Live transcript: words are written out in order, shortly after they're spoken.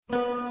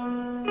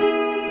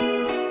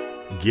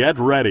Get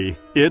ready.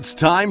 It's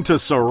time to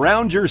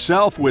surround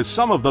yourself with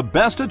some of the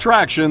best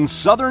attractions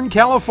Southern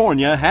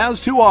California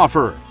has to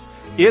offer.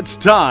 It's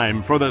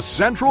time for the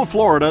Central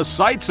Florida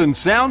Sights and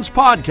Sounds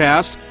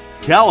Podcast,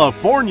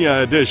 California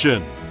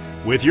Edition,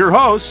 with your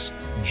hosts,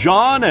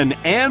 John and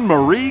Anne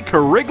Marie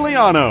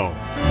Carigliano.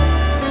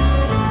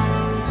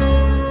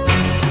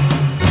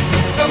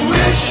 I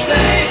wish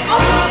they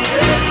all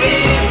could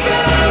be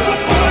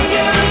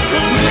California.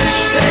 I wish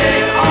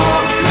they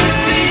all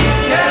could be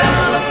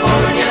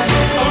California.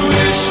 I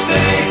wish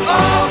they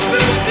all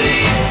could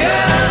be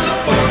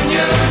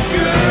California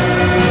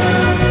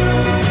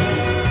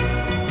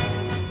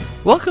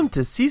good. Welcome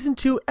to Season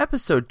 2,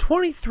 Episode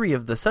 23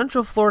 of the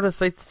Central Florida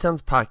Sights and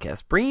Sounds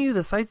Podcast, bringing you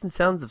the sights and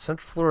sounds of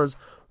Central Florida's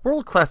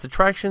world-class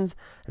attractions.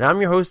 And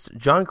I'm your host,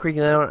 John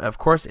Carigliano, and of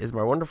course is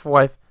my wonderful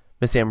wife,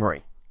 Miss Anne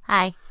Marie.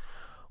 Hi.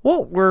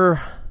 Well,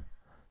 we're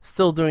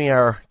still doing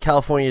our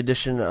California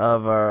edition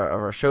of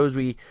our shows.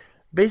 We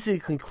basically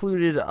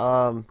concluded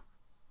our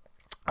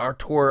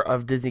tour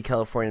of Disney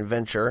California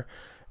Adventure.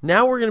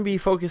 Now we're going to be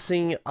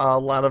focusing a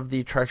lot of the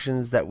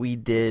attractions that we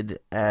did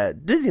at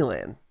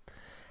Disneyland.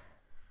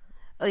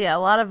 Oh yeah, a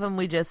lot of them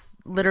we just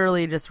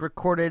literally just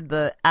recorded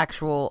the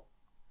actual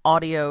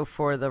audio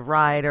for the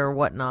ride or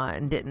whatnot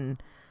and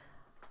didn't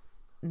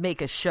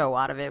make a show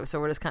out of it. So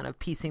we're just kind of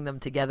piecing them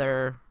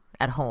together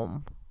at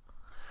home.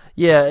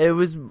 Yeah,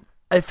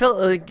 I felt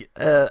like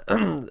at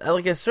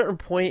like a certain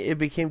point it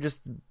became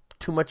just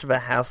too much of a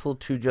hassle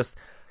to just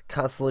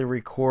constantly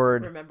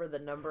record. Remember the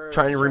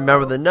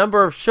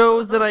number of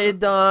shows that I had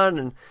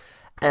done,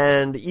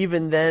 and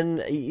even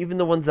then, even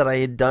the ones that I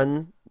had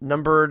done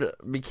numbered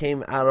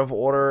became out of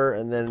order,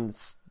 and then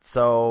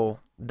so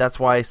that's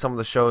why some of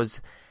the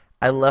shows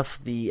I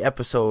left the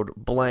episode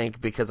blank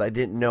because I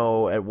didn't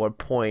know at what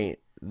point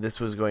this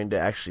was going to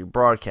actually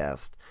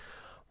broadcast.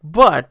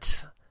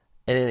 But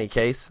in any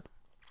case,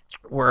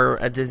 we're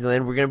at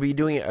Disneyland. We're going to be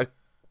doing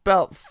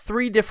about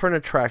 3 different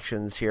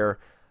attractions here.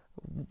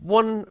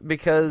 One,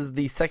 because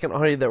the second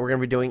audio that we're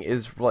going to be doing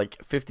is like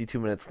 52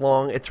 minutes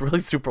long. It's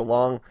really super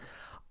long.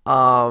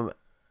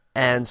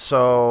 And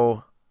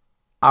so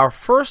our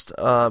first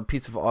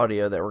piece of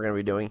audio that we're going to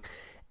be doing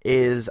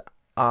is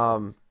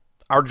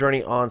our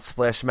journey on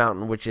Splash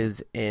Mountain, which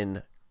is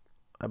in,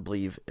 I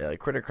believe,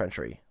 Critter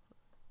Country,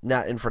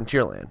 not in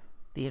Frontierland.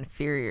 The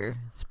inferior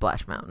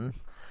Splash Mountain.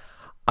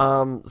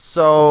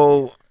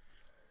 So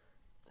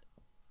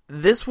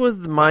this was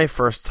my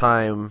first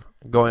time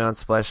going on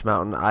Splash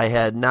Mountain. I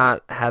had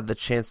not had the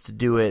chance to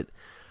do it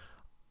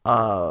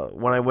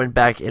when I went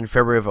back in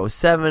February of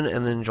 2007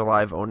 and then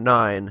July of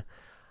 2009.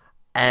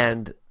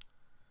 And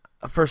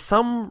for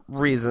some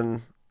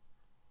reason,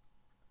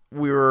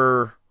 we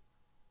were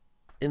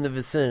in the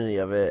vicinity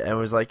of it and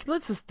was like,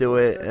 let's just do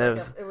it.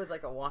 It was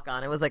like a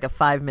walk-on. It was like a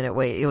 5-minute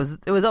wait. It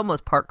was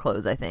almost park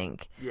close, I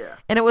think. Yeah.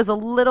 And it was a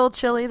little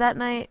chilly that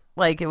night.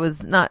 Like, it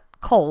was not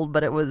cold,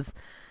 but it was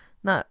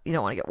not, you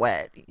don't want to get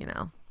wet, you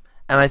know.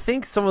 And I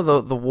think some of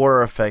the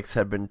water effects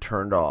had been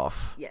turned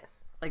off.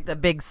 Yes. Like the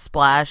big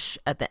splash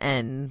at the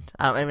end.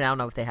 I don't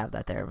know if they have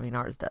that there. I mean,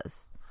 ours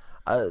does.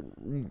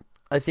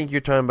 I think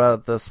you're talking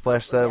about the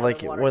splash that, Yeah, like,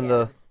 the water when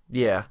cannons.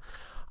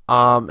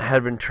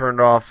 had been turned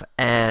off.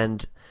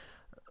 And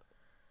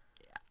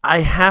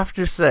I have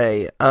to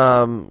say,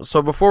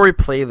 so before we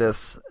play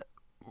this,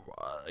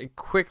 a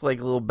quick, like,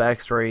 little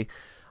backstory.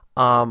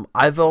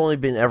 I've only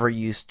been ever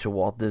used to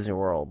Walt Disney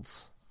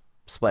World's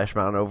Splash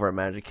Mountain over at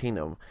Magic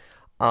Kingdom.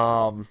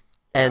 And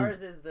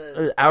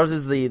Ours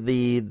is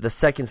the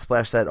second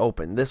splash that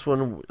opened. This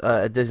one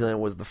at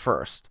Disneyland was the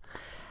first.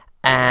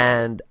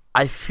 And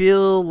I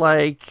feel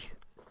like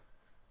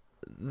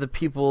the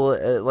people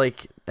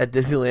at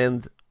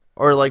Disneyland,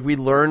 or like we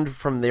learned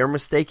from their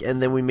mistake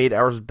and then we made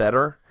ours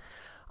better.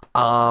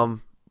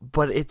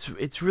 But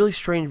it's really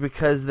strange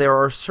because there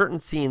are certain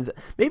scenes,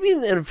 maybe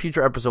in a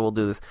future episode we'll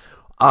do this.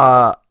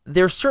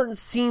 There are certain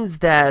scenes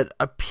that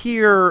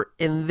appear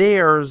in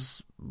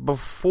theirs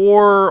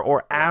before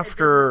or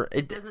after.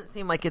 It doesn't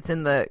seem like it's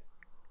in the,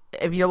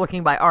 if you're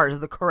looking by ours,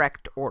 the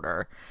correct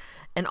order.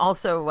 And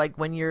also, like,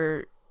 when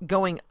you're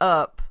going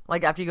up,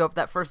 like after you go up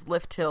that first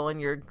lift hill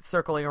and you're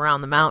circling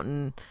around the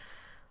mountain,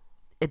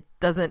 it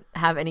doesn't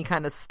have any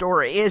kind of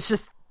story. It's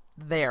just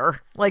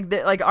there.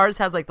 Like ours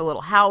has like the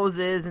little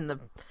houses and the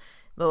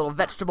little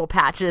vegetable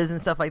patches and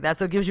stuff like that.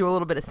 So it gives you a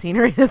little bit of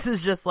scenery. This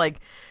is just like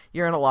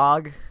you're in a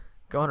log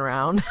going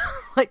around.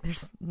 Like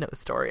there's no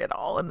story at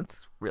all, and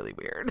it's really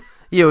weird.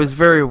 Yeah, it was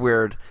very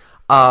weird.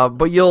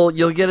 But you'll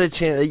get a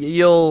chance.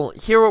 You'll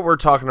hear what we're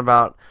talking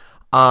about.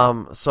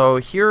 So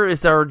here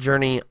is our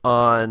journey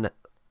on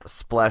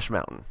Splash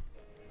Mountain.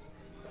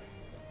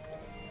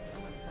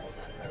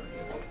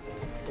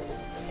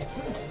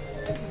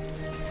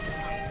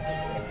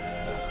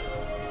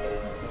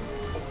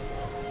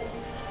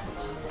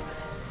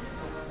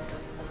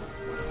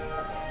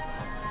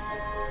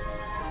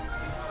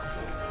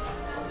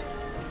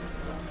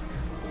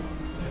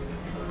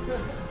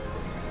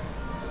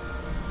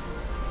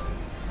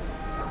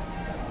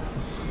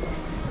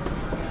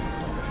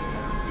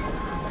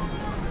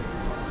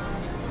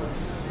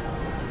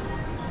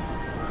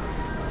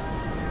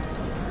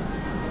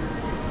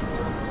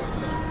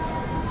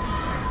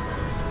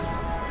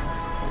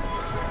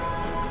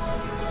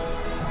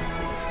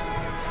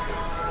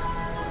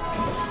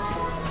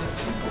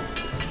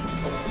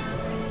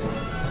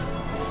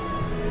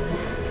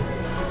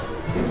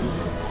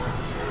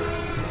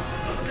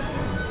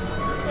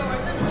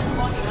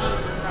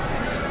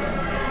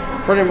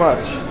 Pretty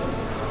much.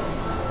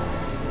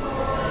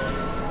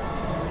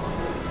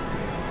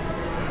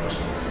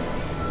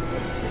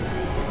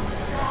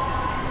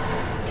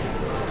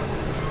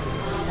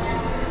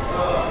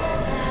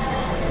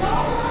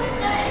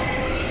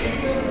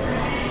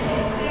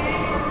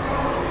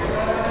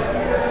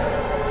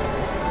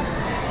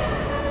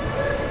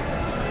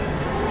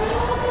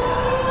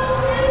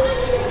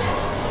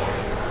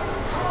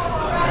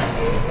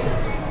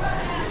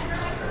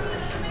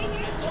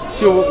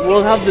 So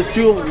we'll have the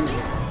two.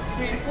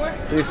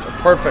 3,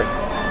 perfect.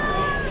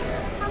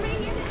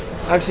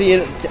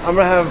 Actually, I'm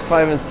gonna have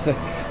 5 and 6.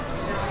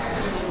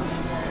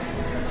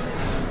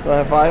 Do I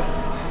have 5?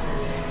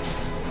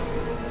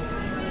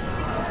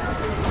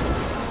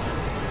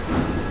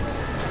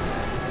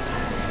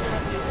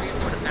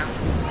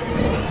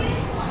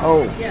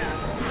 Oh. Yeah.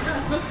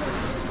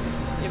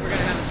 If we're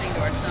gonna have a thing to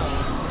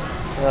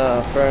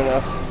ourselves. Fair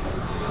enough.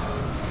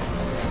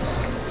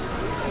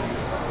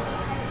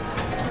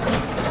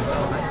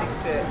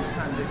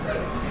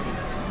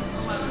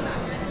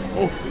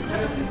 Oh.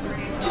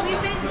 Do we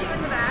fit 2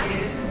 in the back?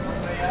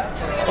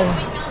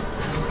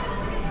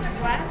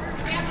 What?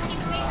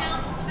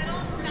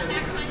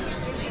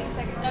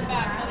 Step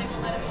back. No, they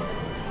won't let us.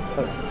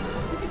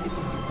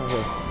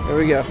 Okay. Here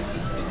we go.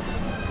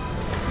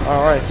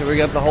 All right, so we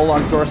got the whole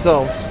lot to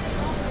ourselves.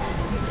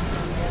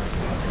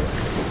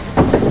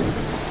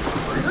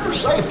 For your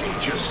safety,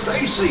 just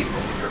stay seated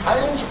with your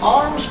hands,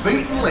 arms,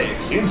 feet, and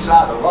legs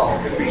inside the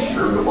log, and be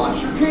sure to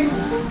watch your keys.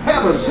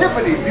 Have a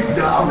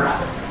zippity-doo-dah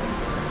ride.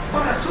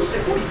 Para su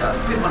seguridad,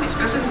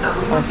 permanezca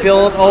sentado y I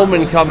feel an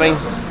omen coming.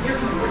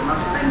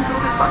 más dentro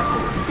del barco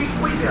y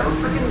cuide a los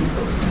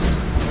pequeñitos.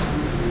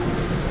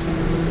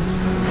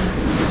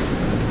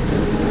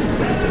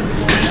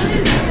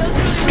 It feels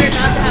really weird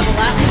not to have a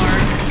lap bar.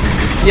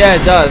 Yeah,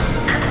 it does.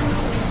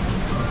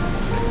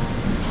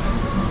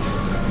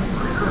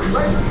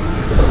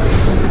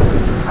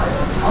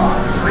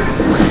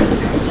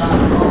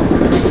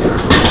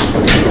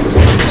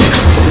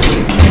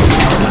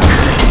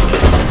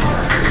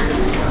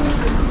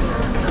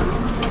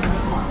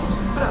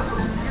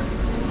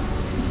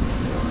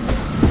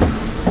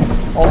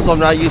 Also, I'm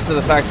not used to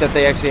the fact that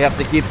they actually have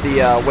to keep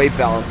the weight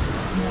balance.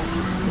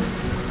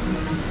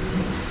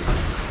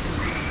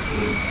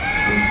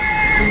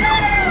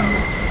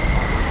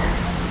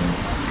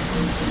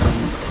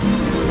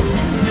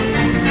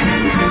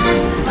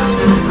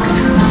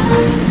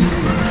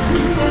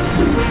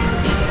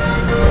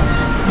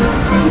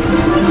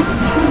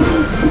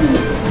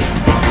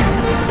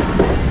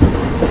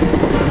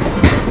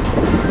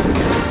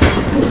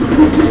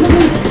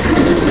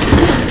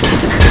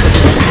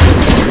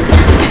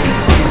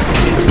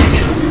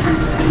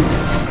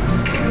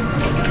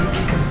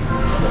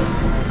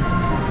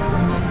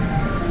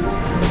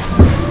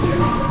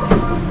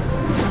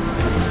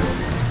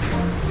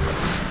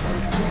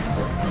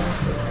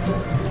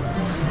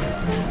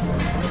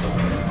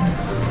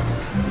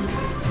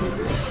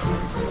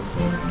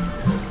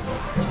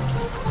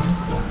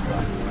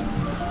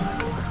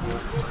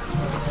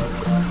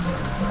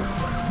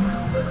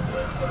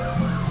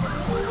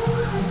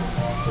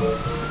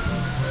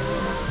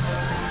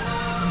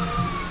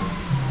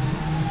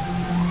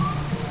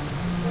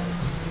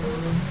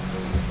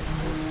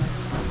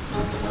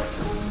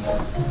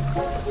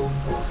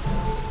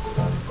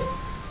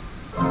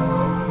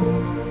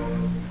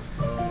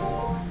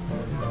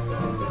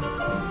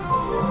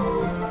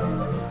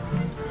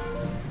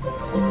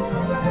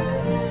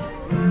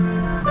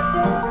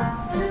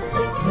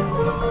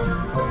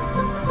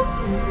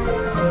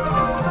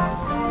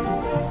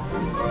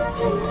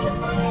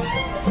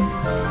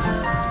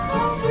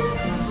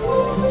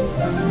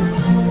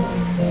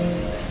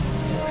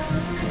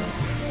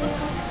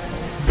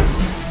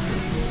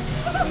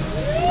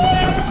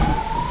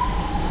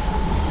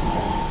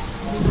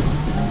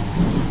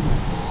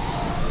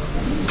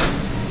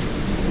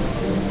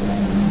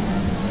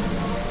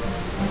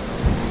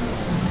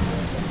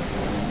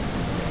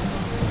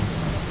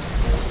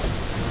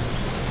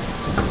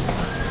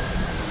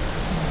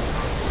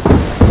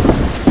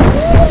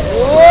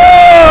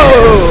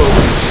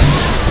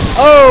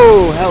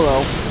 Oh,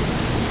 hello.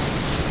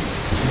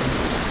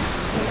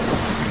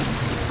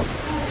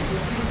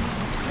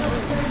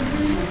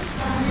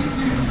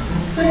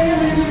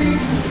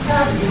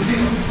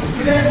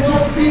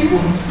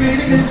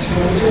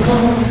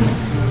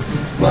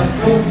 What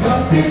goes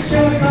up is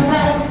sure to come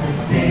out.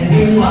 Then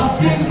he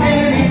lost his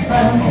man he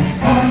found.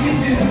 How do you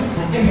do?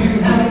 And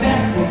you have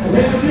that. A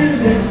little bit of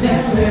this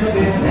and a little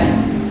bit of that.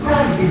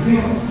 How do you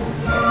do?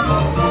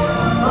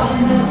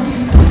 Finally,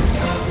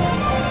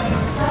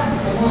 I'm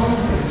the one.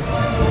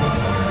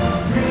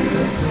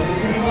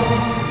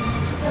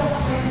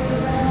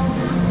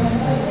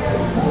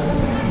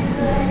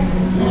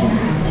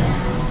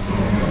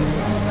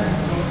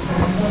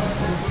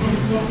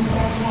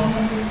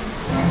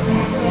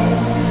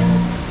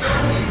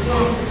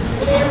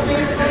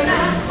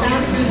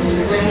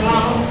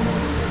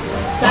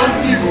 Time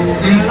to be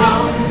moving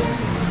along.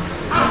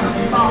 I'm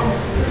looking for a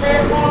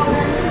little more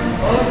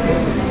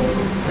than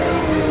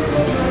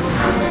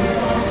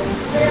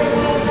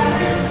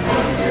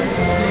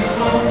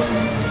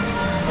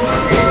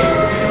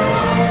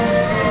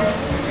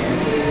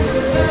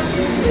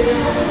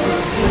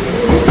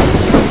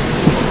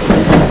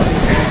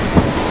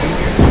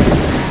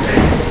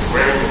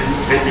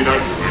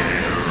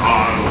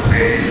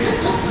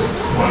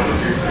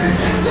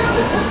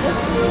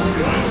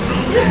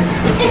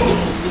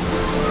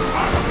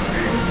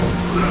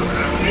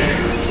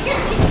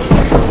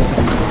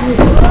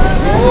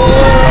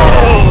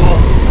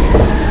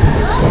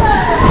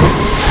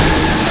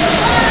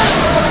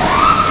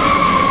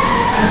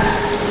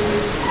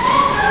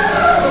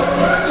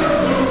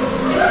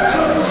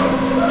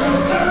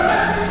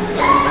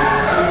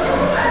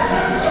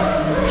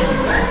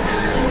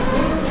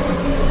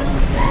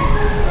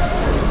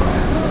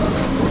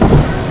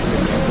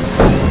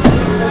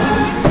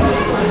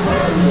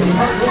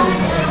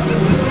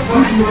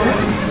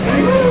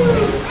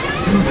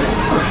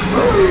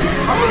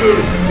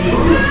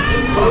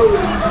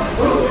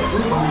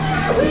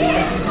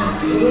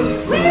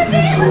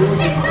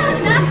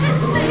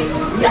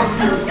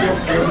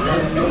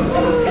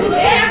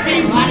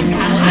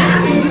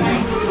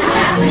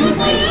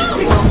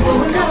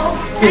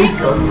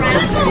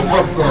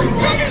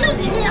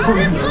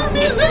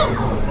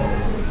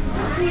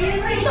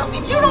Look,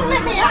 if you don't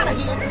let me out of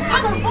here,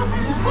 I'm gonna bust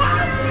you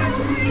wide.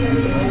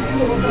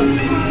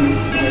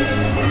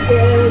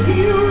 As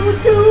you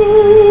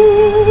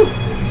do,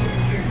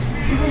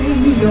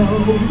 stay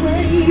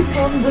away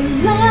from the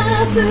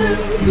laughing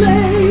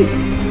place.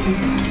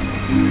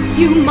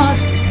 You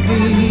must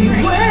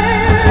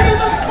beware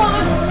the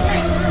fun.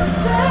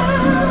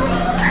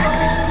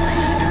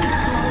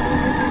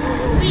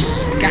 We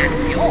got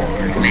your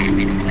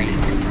laughing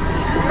place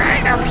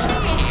right up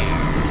here.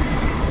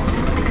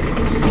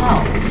 So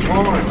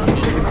you're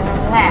looking for a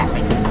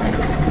laughing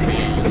place, eh?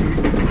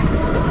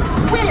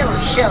 We'll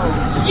show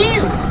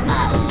you a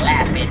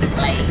laughing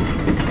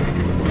place.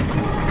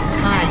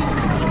 Time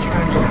to be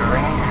turning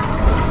around.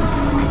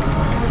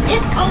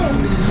 If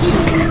only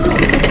you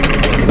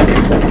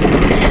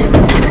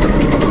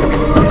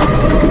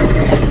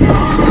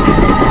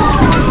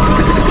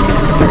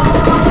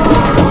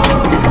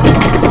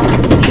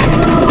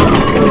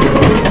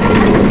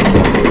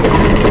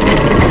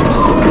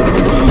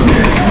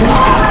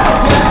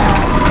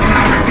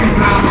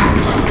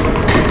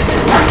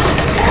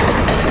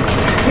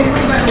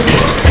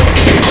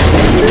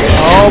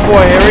Oh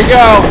boy, here we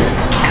go.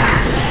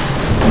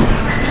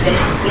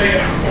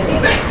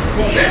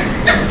 That's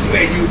just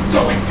where you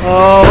going.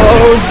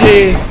 Oh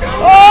jeez.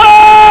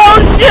 Oh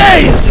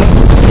jeez.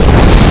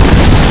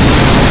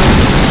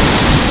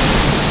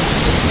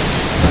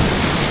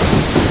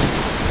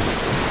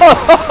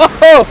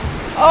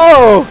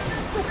 Oh.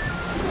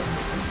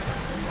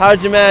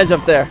 How'd you manage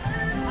up there?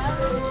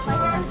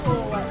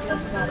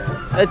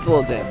 It's a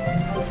little damp.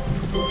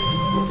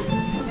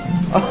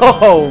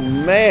 Oh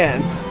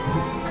man.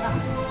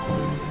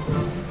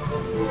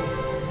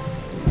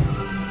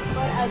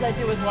 As I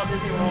do with Walt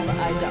Disney World,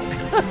 I duck.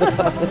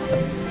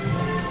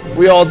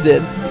 We all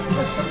did.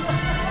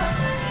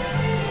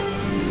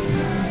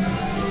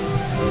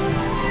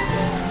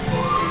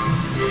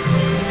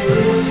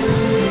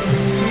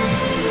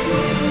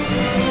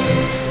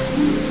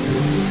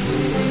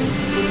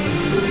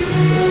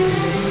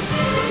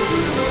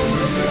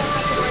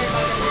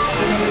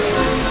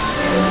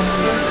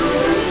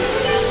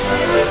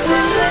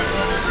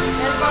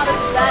 It's not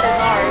as bad as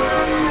ours.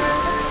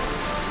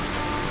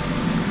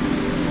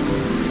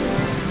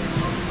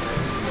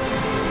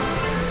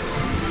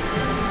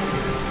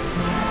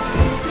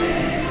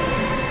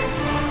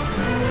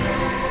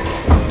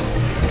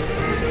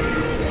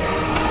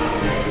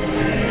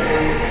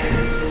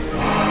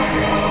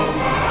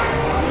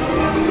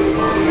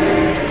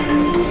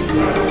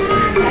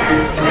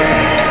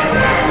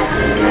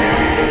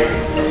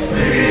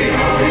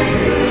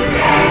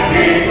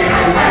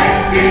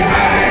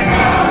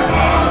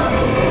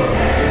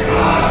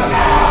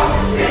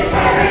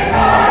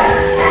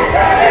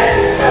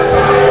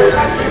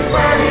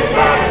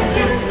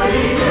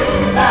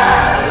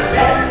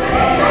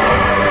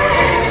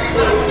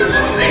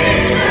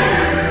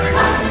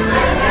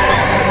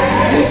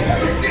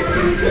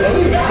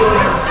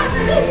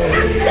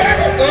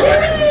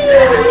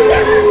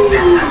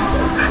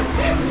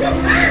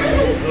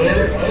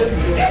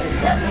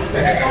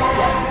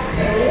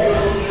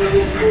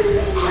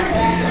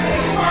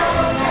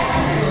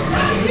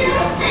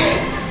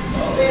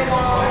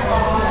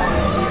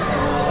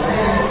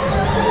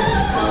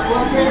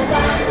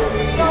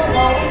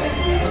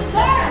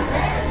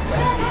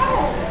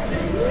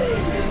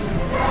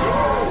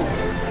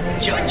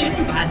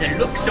 Judging by the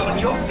looks on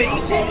your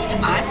faces,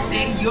 I'd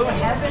say you're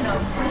having a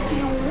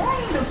pretty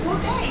wonderful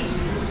day.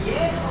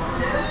 Yes,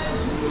 sir.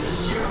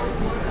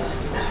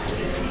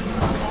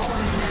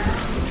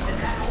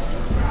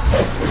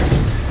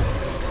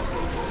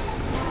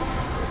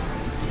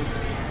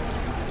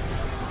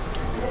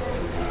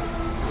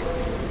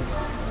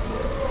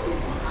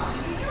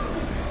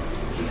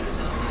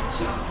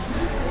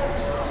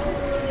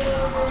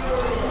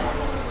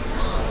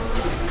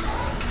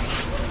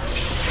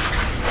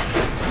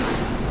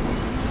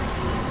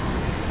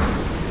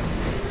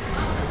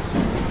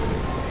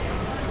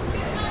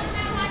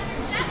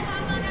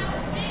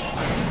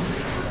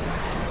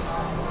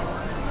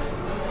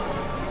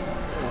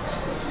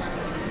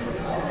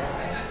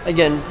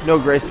 Again, no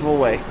graceful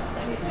way.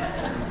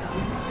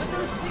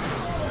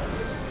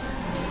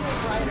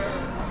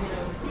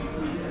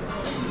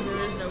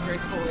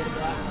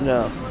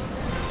 No.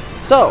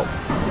 So,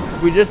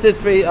 we just did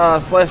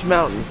Splash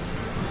Mountain.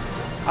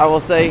 I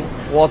will say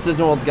Walt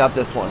Disney World's got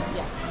this one.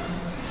 Yes.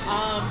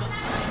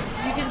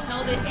 You can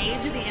tell the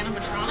age of the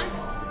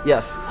animatronics.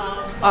 Yes.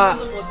 Some of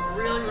them look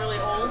really, really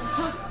old.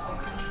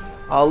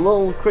 A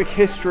little quick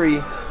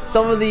history.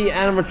 Some of the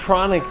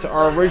animatronics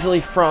are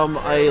originally from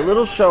a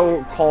little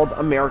show called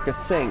America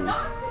Sings.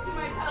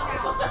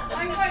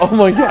 Oh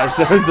my gosh,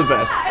 that was the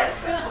best.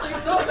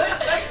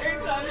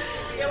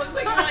 It looks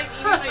like you're like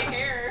eating my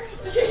hair.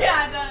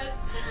 Yeah, it does.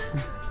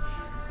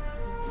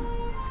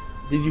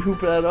 Did you hoop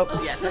that up?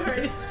 Yes, I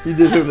heard. You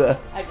did hoop that.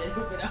 I did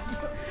hoop it up.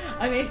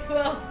 I mean,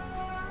 well,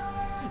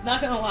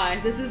 not gonna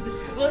lie,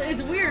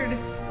 it's weird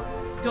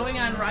going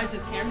on rides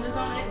with cameras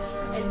on it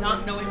and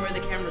not knowing where the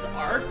cameras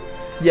are.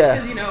 Yeah.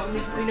 Because, you know,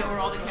 we know where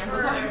all the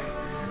cameras are.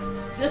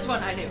 This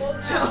one I knew.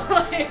 So,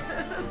 like...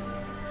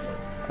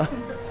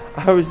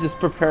 I was just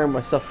preparing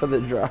myself for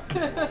the drop.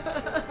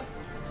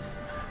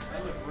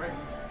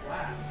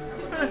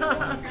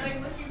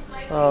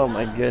 Oh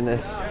my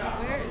goodness.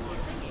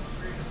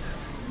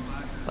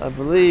 I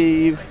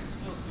believe.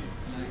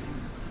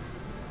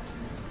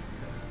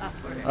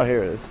 Oh,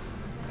 here it is.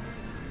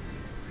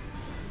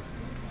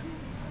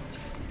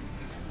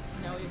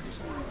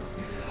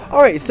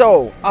 All right,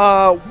 so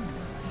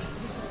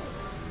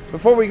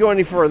before we go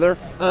any further,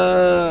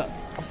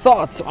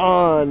 thoughts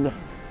on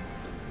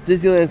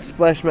Disneyland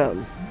Splash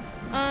Mountain?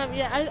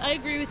 Yeah, I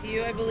agree with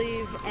you. I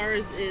believe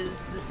ours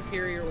is the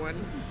superior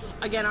one.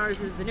 Again, ours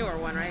is the newer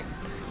one, right?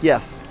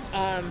 Yes.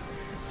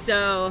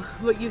 So,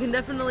 but you can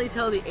definitely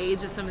tell the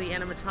age of some of the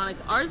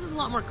animatronics. Ours is a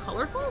lot more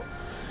colorful.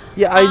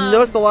 Yeah, I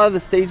noticed a lot of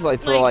the stage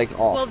lights were like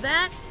off. Well,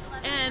 that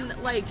and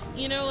like,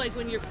 you know, like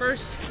when you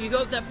go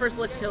up that first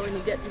lift hill and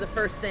you get to the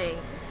first thing,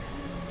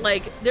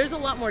 like there's a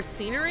lot more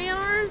scenery in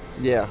ours.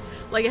 Yeah.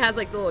 Like it has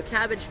like the little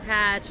cabbage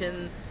patch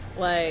and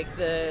like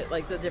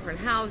the different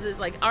houses.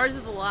 Like ours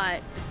is a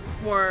lot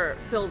more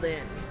filled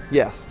in.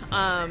 Yes.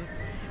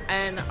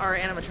 And our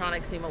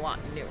animatronics seem a lot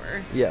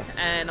newer. Yes.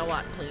 And a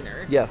lot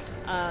cleaner. Yes.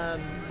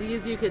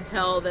 These you could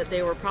tell that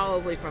they were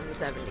probably from the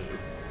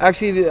 70s.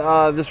 Actually,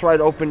 this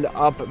ride opened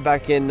up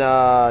back in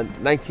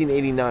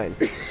 1989.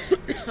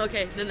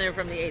 Okay, then they're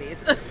from the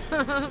 80s.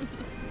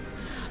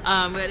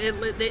 But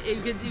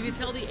you could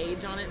tell the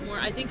age on it more.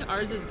 I think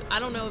ours is, I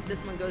don't know if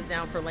this one goes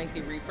down for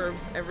lengthy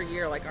refurbs every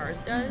year like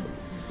ours does.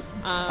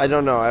 I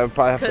don't know. I would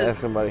probably have to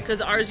ask somebody.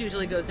 Because ours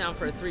usually goes down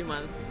for a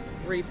 3-month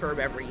refurb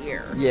every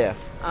year. Yeah.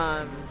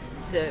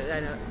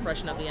 To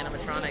freshen up the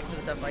animatronics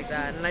and stuff like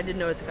that. And I did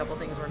notice a couple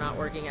things were not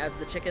working, as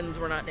the chickens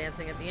were not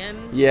dancing at the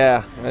end.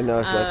 Yeah, I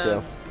noticed that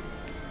too.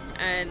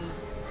 And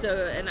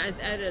so, and I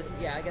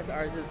guess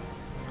ours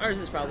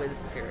is probably the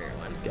superior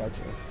one.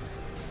 Gotcha.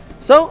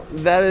 So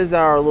that is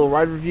our little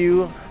ride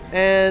review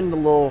and a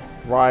little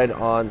ride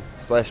on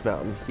Splash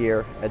Mountain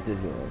here at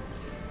Disneyland.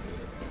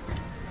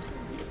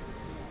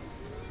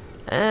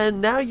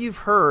 And now you've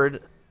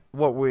heard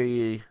what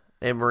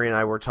Anne-Marie and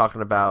I were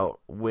talking about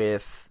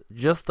with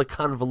just the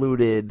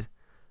convoluted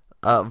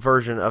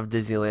version of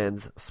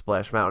Disneyland's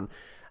Splash Mountain.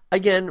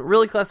 Again,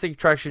 really classic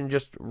attraction,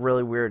 just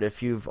really weird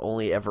if you've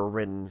only ever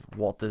ridden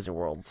Walt Disney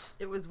World's.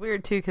 It was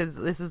weird, too, because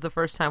this was the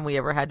first time we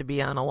ever had to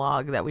be on a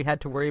log that we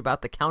had to worry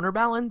about the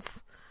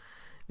counterbalance.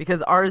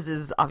 Because ours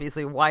is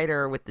obviously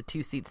wider with the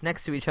 2 seats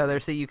next to each other,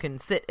 so you can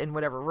sit in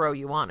whatever row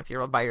you want if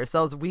you're by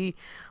yourselves. We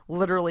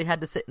literally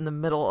had to sit in the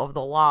middle of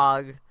the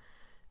log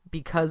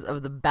because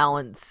of the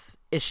balance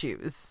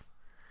issues.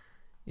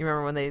 You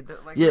remember when they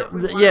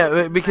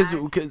because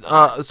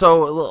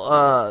so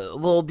a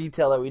little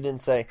detail that we didn't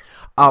say.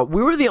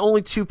 We were the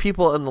only 2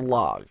 people in the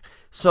log.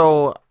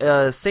 So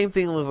same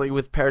thing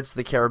with Pirates of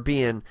the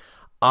Caribbean.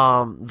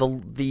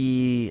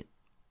 The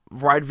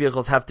ride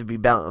vehicles have to be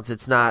balanced.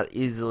 It's not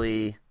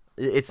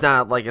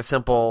like a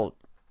simple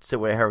sit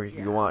wherever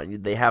you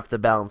want. They have to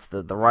balance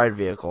the ride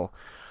vehicle.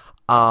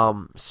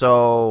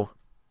 So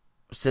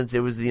since it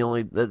was the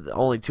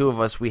only 2 of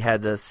us, we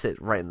had to sit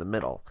right in the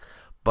middle.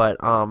 But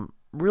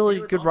really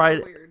It was good also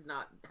ride. weird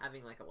not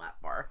having like a lap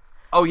bar.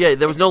 Oh yeah,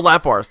 there was no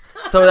lap bars.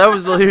 So that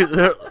was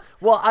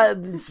well.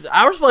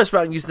 Our Splash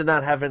Mountain used to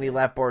not have any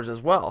lap bars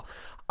as well.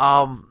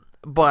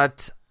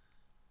 But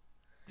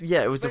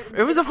yeah, it was a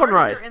fun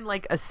ride. You're in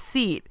like a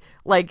seat.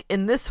 Like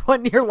in this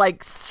one, you're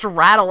like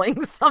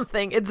straddling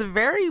something. It's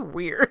very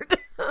weird.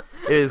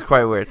 It is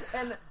quite weird.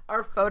 And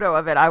our photo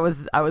of it, I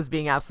was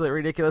being absolutely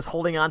ridiculous,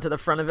 holding on to the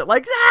front of it,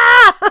 like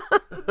ah.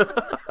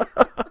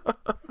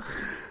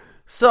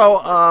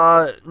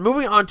 So,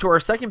 moving on to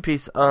our second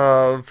piece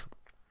of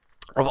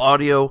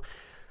audio,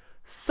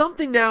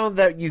 something now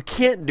that you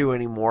can't do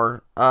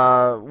anymore.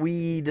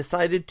 We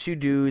decided to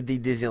do the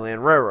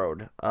Disneyland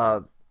Railroad.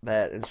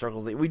 That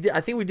encircles the.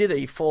 I think we did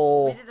a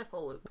full. We did a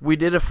full loop. We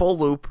did a full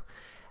loop.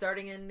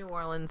 Starting in New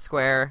Orleans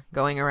Square,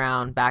 going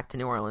around back to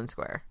New Orleans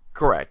Square.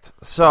 Correct.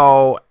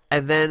 So,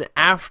 and then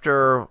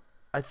after,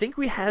 I think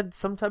we had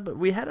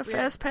a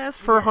fast pass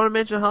for Haunted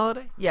Mansion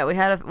Holiday. Yeah,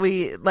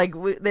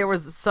 there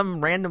was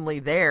some randomly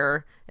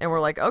there, and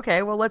we're like,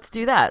 okay, well, let's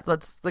do that.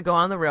 Let's go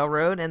on the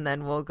railroad, and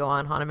then we'll go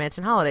on Haunted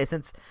Mansion Holiday,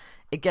 since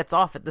it gets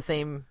off at the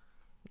same.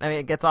 I mean,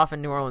 it gets off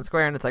in New Orleans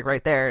Square, and it's like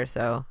right there.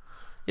 So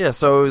Yeah,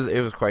 so it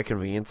was quite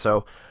convenient.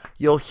 So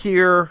you'll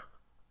hear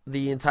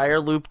the entire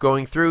loop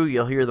going through.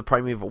 You'll hear the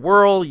Primeval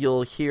Whirl.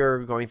 You'll hear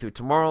going through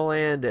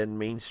Tomorrowland and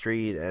Main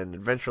Street and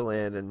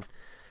Adventureland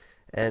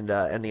and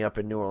ending up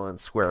in New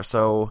Orleans Square.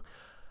 So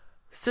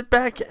sit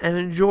back and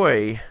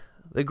enjoy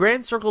the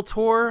Grand Circle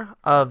tour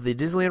of the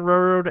Disneyland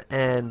Railroad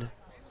and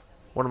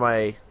one of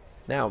my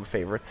now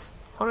favorites,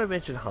 Haunted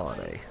Mansion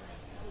Holiday.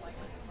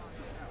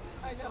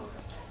 I know.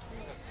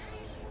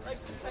 Like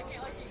the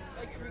second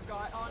we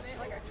got on it,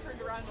 like I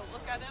turned around to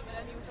look at him, and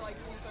then he was like,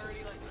 he's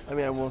already like. I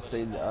mean, I won't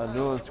say New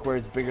Orleans Square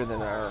is bigger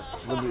than our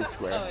Liberty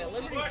Square. Oh, yeah,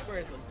 Liberty Square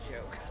is a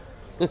joke.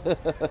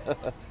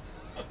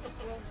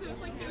 So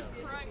it's like he was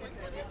crying,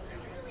 like, this is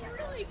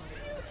really cute.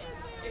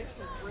 It's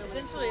really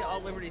Essentially,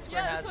 all Liberty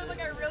Square yeah, has so is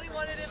like I really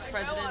wanted him to go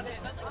on it. presidents. I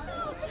was like,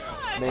 oh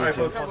god. Main Alright,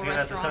 Street. folks, once again,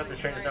 at this time, the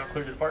train is now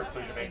clear to depart.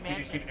 Please remain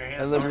seated, keeping your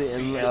hands And Liberty- on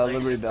and, your feet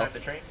Liberty legs Bell. inside the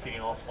train,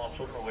 seating all small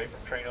children away from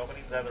train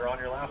openings, either on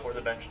your lap or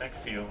the bench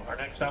next to you. Our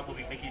next stop will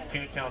be Mickey's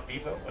Toontown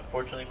Depot.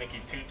 Unfortunately,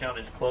 Mickey's Toontown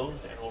is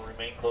closed and will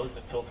remain closed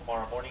until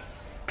tomorrow morning.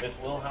 This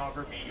will,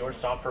 however, be your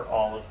stop for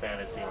all of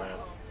Fantasyland.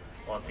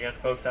 Once again,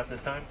 folks, at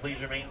this time, please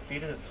remain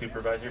seated and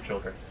supervise your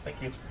children.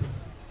 Thank you.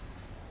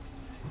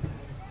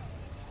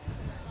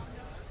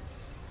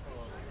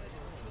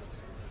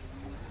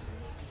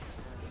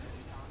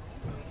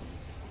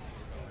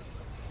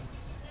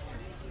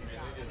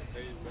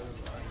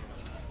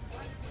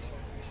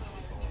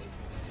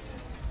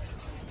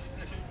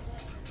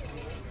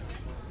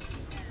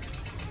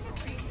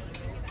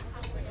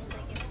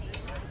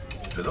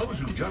 To those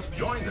who just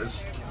joined us,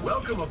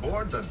 welcome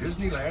aboard the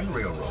Disneyland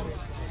Railroad.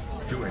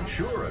 To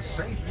ensure a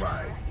safe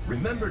ride,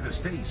 remember to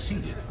stay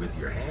seated with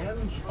your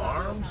hands,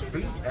 arms,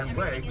 feet, and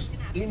legs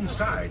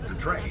inside the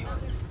train.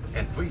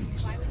 And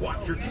please,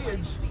 watch your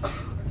kids.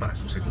 Para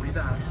su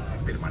seguridad,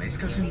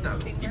 permanezca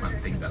sentado y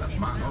mantenga las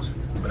manos,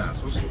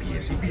 brazos,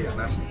 pies y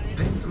piernas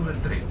dentro del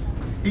tren.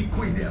 Y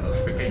cuide a los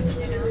pequeños.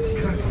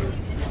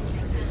 Gracias.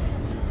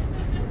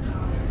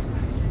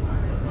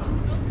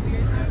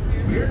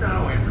 We're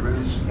now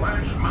entering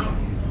Splash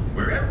Mountain,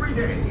 where every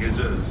day is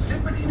a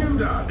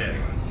zippity-doo-dah day.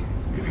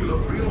 If you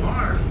look real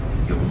hard,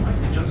 you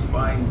might just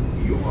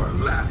find your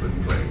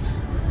laughing place.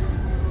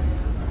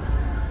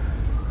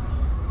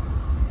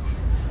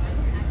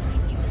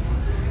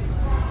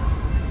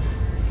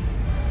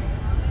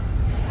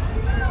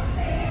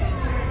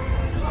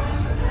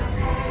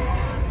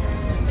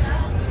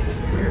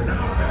 We're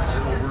now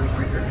passing over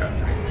Critter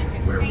Country,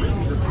 where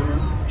Winnie the Pooh,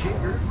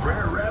 Tigger,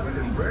 Brer Rabbit,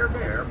 and Brer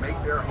Bear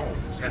make their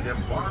homes and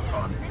embark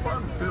on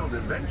fun-filled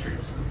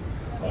adventures.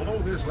 Although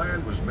this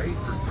land was made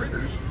for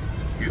critters,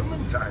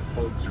 human-type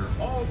folks are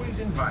always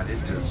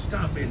invited to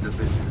stop in to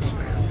visit this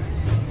land.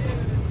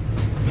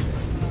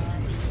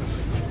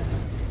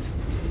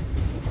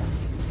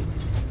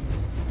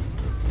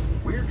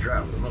 We're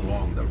traveling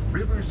along the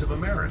rivers of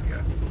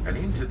America and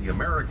into the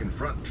American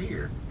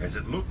frontier as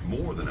it looked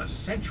more than a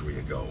century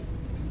ago.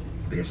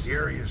 This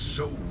area is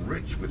so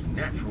rich with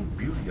natural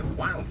beauty and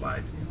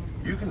wildlife,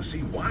 you can see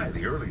why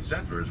the early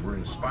settlers were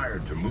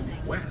inspired to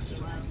move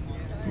west.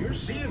 You're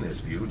seeing this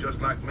view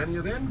just like many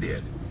of them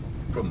did,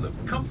 from the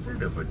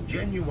comfort of a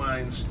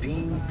genuine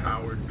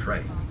steam-powered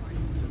train.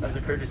 As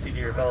a courtesy to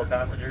your fellow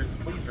passengers,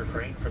 please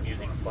refrain from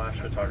using flash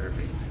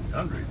photography.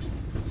 Hundreds.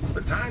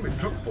 The time it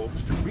took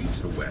folks to reach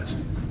the West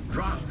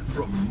dropped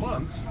from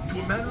months to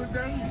a matter of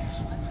days.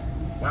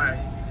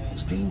 Why,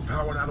 steam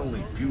power not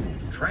only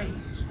fueled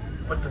trains,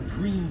 but the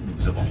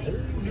dreams of a whole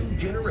new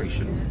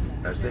generation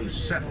as they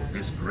settled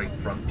this great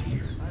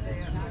frontier.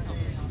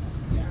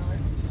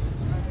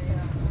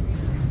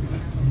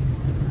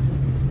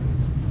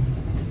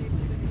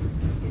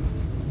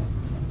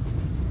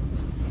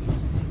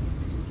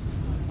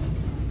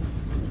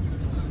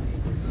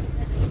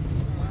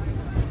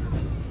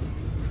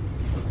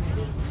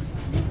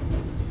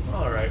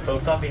 Alright,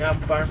 folks, on behalf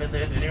of the fireman, the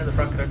engineer, the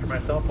front conductor,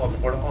 myself, welcome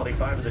aboard Holiday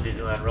 5 of the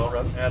Disneyland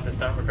Railroad. At this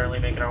time, we're currently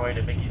making our way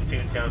to Mickey's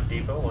Toontown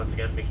Depot. Once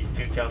again, Mickey's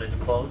Toontown is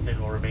closed and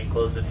will remain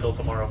closed until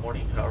tomorrow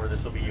morning. However,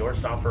 this will be your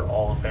stop for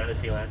all of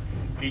Fantasyland,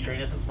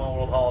 featuring It's a Small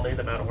World Holiday,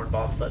 the Matterhorn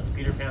Bobsleds,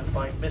 Peter Pan's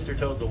Flight, Mr.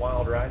 Toad's The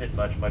Wild Ride, and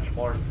much, much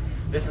more.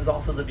 This is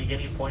also the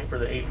beginning point for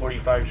the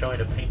 8:45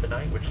 showing of Paint the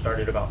Night, which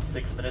started about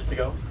 6 minutes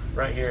ago.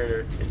 Right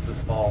here, It's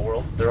a Small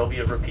World. There will be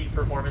a repeat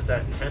performance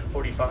at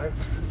 10:45.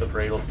 The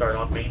parade will start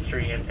on Main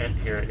Street and end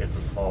here at It's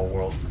a Small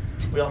World.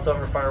 We also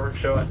have our fireworks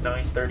show at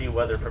 9:30,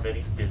 weather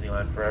permitting.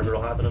 Disneyland Forever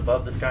will happen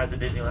above the skies of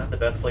Disneyland. The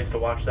best place to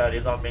watch that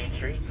is on Main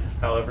Street.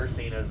 However,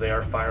 seeing as they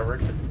are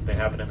fireworks and they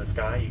happen in the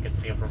sky, you can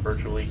see them from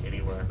virtually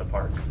anywhere in the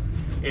park.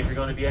 If you're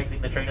going to be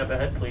exiting the train up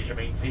ahead, please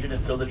remain seated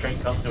until the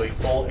train comes to a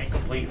full and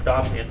complete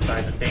stop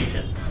inside the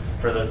station.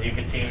 For those of you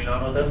continuing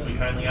on with us, we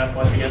kindly ask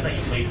once again that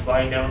you please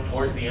slide down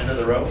towards the end of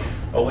the row,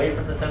 away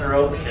from the center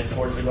opening and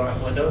towards the glass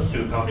windows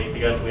to accommodate the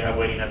guests we have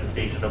waiting at the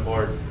station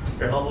aboard.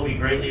 Your help will be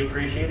greatly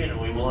appreciated,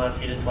 and we will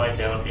ask you to slide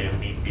down if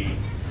need be.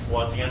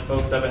 Once again,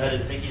 folks, up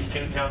ahead is Mickey's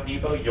Toontown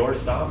Depot, your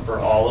stop for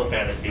all of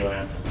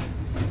Fantasyland.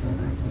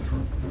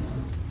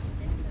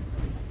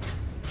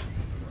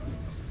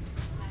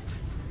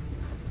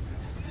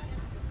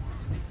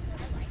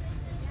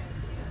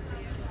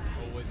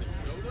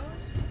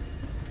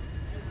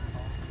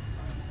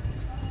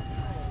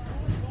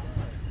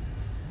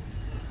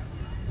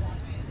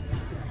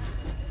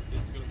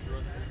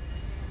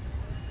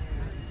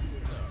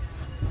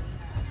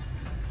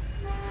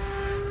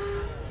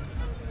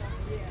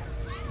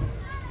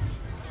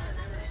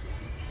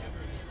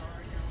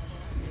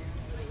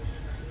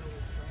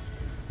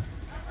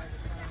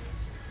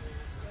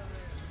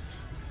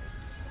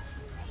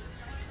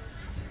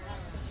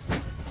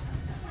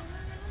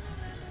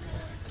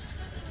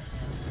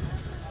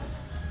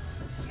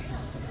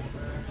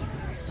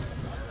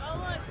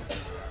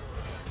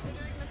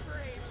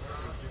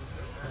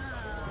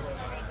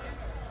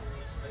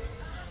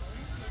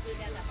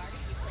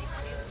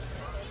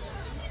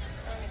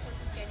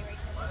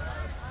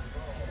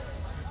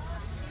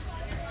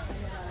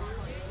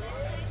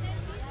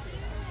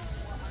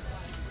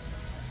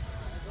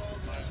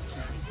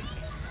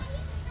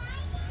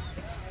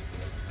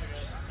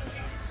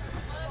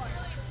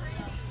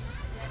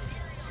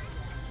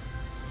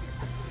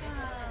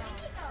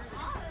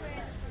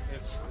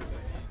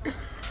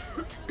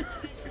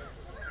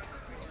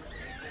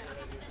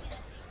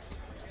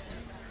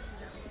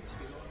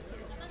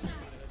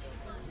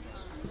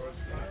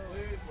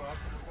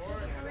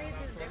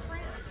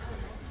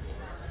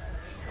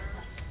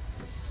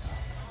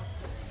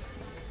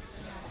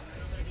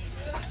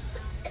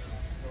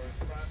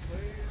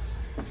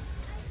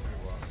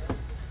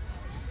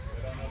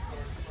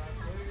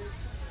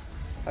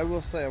 I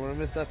will say, I'm gonna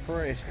miss that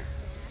parade.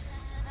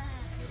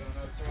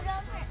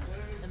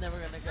 And then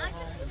we're gonna go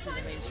home and see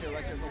the Main Street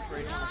Electrical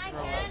Parade and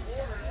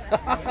throw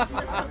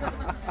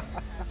up.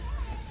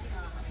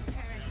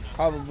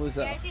 Probably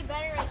so. You're actually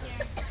better right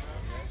here.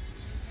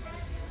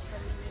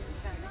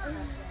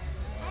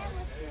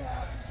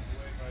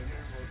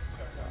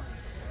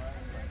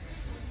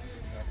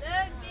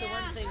 So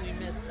one thing we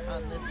missed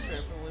on this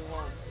trip, and we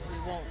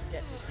won't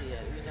get to see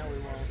it. We know we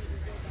won't.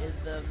 Is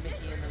the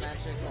Mickey and the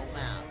Magical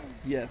Map?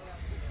 Yes.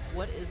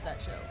 What is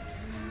that show?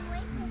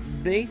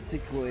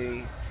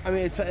 Basically, I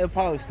mean, it'll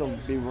probably still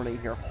be running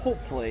here.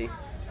 Hopefully,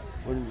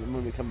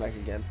 when we come back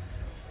again.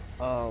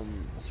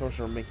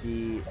 Sorcerer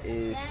Mickey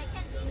is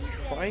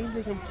trying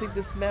to complete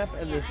this map,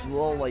 and this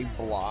little like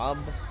blob,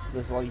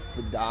 this like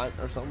the dot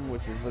or something,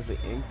 which is supposed to be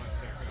ink,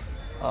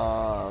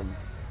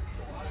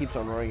 keeps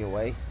on running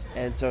away,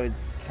 and so it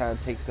kind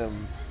of takes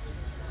them.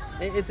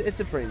 It's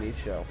a pretty neat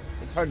show.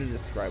 It's hard to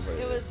describe what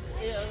it is.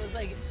 It was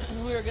like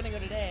we were gonna go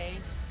today,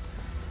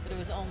 but it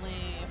was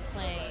only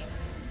playing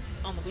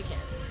on the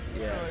weekends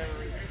Yeah. for whatever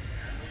reason.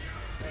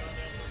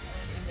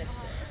 We missed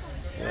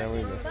it. Yeah,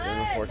 we missed it,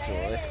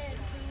 unfortunately.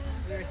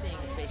 We were seeing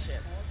a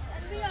spaceship.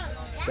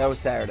 That was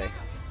Saturday.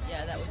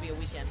 Yeah, that would be a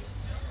weekend.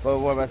 But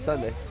what about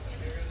Sunday?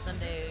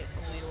 Sunday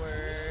we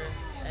were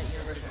at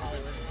Universal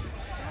Hollywood.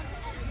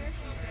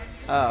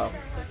 Oh,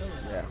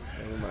 yeah,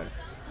 never mind.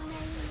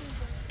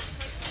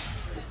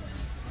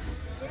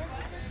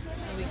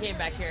 And we came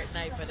back here at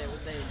night, but they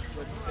wouldn't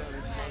go to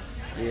the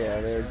next.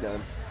 Yeah, they're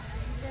done.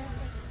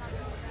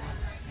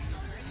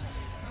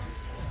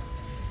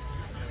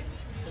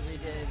 Because we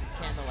did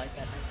candlelight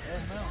that night.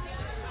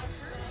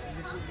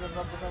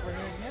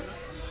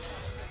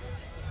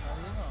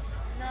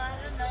 No, I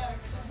don't know.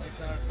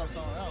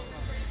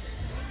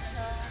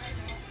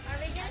 Are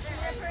we gonna see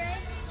the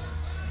parade?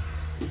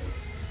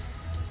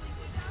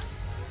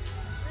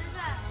 What is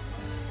that?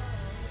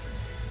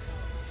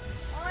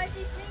 Oh, I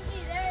see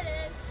Slinky. There it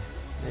is.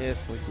 Yeah,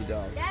 Slinky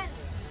Dog. Dad,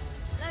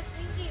 look,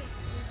 Slinky.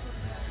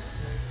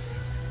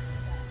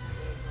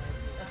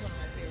 That's one of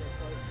my favorite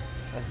quotes.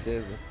 That's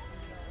it.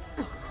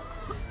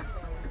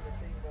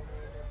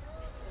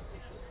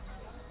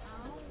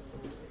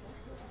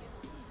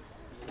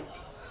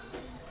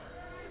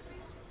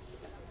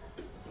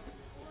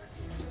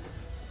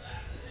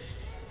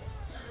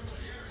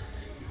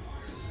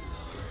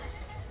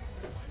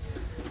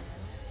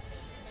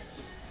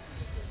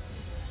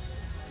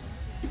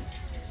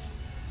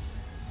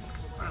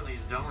 Alright,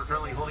 ladies and gentlemen, we're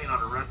currently holding on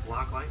a red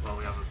block light while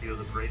we have a few of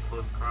the parade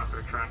floats across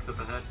our tracks up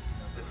ahead.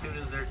 As soon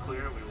as they're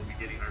clear, we will be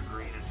getting our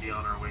green and be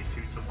on our way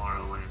to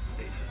Tomorrowland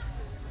Station.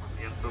 Once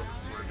again, folks,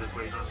 we're just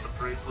waiting on some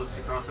parade floats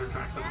to cross our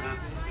tracks up ahead.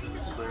 As soon as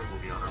it's clear,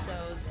 we'll be on our way.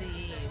 So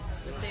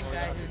the same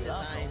guy who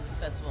designed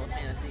Festival of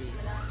Fantasy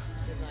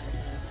designed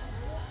this.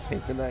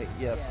 Paint the Night,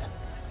 yes.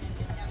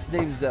 His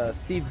name's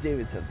Steve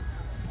Davidson.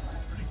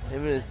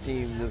 Him and his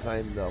team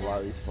designed a lot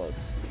of these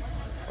floats.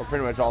 Or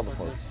pretty much all the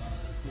floats.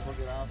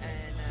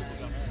 And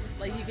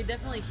like you can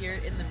definitely hear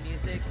it in the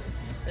music.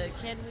 The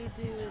Can We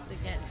Do is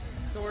again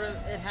sort of,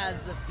 it has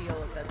the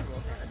feel of Festival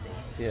of Fantasy.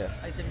 Yeah.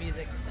 Like the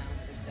music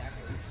sounds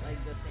exactly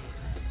like the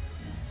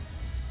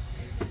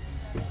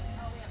same.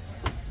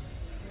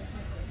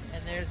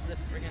 And there's the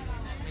friggin'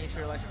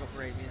 Nature Electrical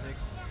Parade music.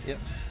 Yep.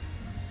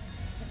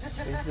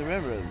 You have to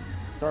remember, it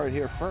started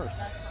here first. I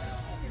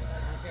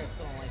don't care, I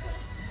still don't like it.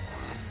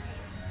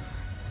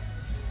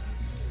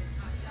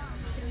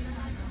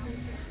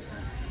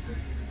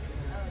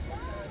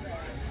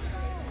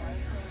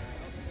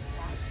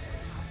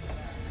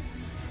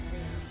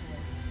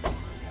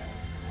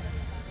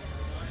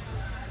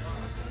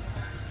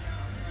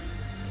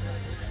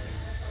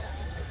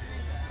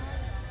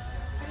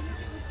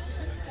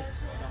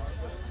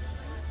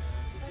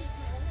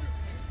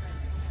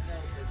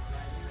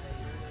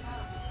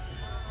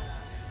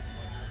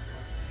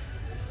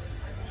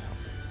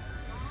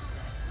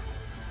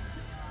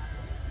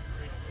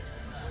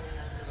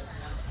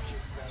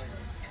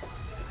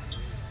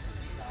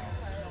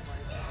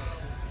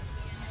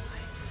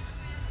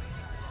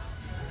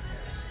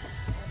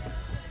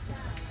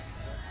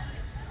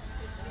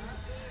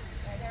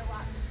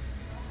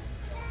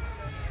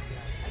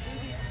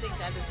 I think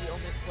that is the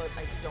only float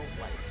I don't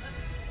like.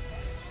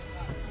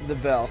 The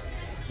bell.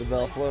 The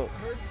bell float.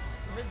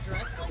 Her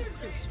dress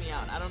creeps me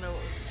out. I don't know.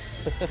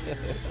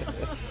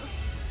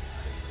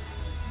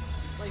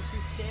 Like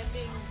she's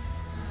standing.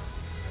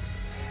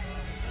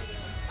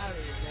 I don't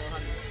even know how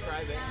to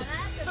describe it.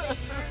 That's a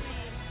big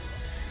mermaid.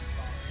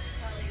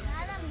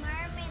 Not a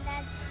mermaid,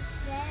 that's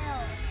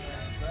Belle.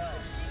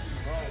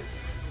 Oh,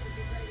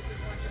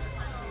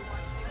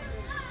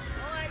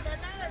 I thought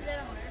that was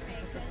Little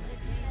Mermaid because the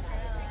green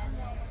tail and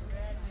the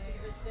red.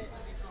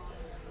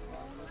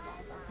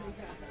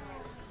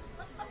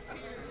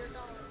 You're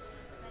going.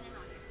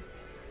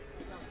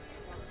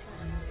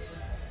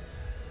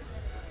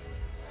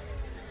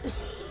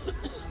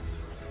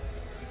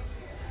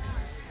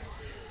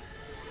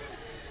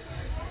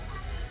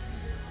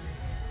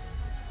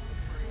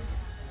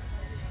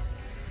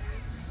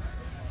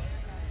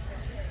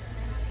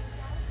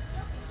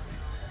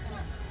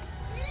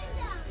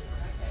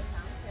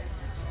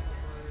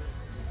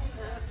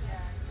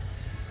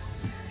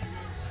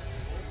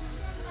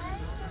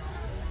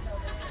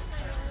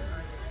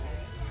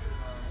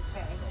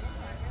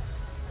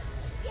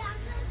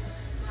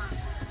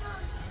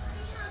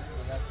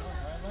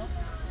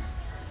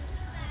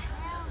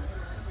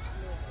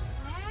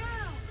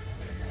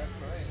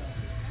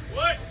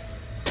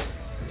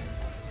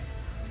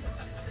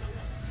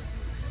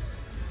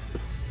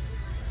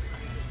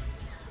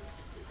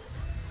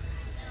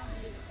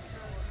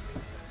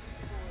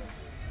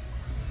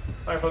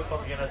 Alright folks,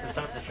 once again at this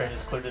time the train is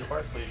cleared to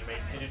depart. Please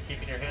remain seated,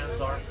 keeping your hands,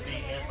 arms,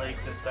 feet, and legs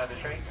inside the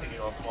train, taking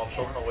all small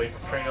children away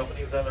from train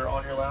openings either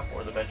on your lap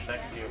or the bench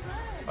next to you.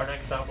 Our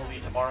next stop will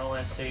be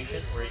Tomorrowland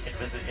Station, where you can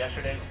visit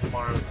yesterday's,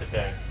 tomorrow's,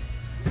 today.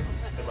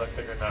 Good luck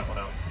figuring that one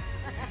out.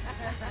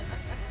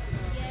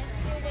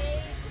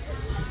 Yesterday,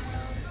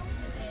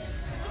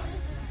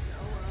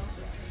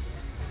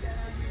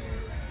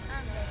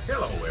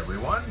 Hello,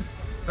 everyone.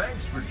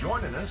 Thanks for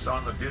joining us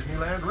on the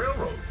Disneyland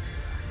Railroad.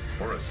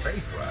 For a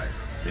safe ride,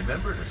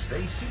 remember to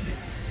stay seated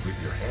with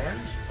your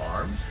hands,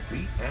 arms,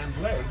 feet, and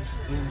legs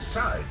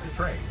inside the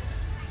train.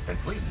 And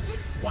please,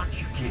 watch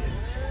your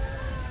kids.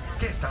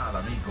 ¿Qué tal,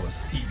 amigos?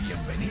 Y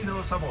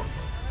bienvenidos a bordo.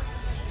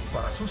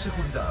 Para su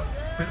seguridad,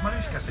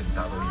 permanezca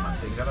sentado y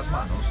mantenga las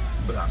manos,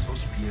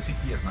 brazos, pies y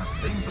piernas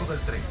dentro del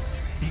tren.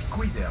 Y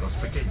cuide a los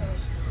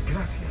pequeños.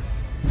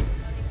 Gracias.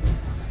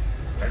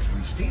 As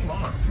we steam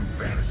on through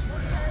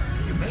Fantasyland,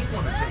 you may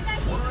want to take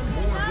one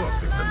more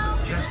look at the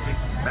majestic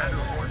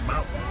Matterhorn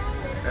Mountain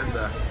and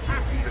the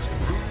happiest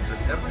cruise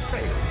that ever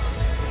sailed.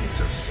 It's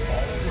a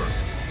small world.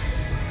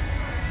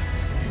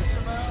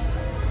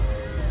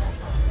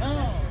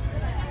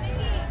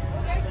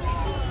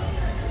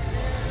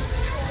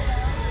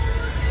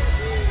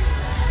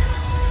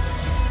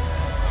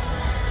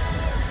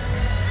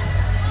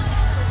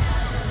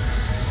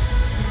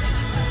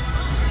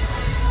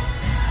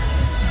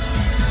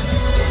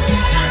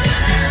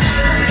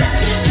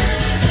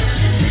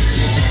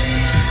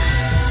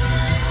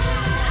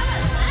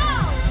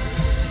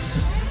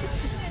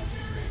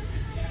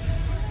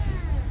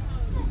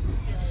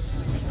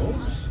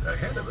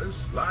 Ahead of us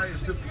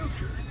lies the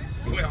future.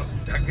 Well,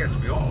 I guess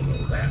we all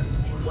know that.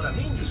 What I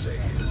mean to say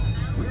is,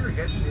 we're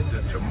heading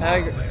into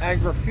Tomorrowland,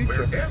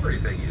 Agri-future. where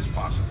everything is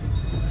possible.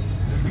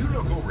 If you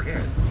look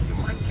overhead, you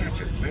might catch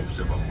a glimpse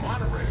of a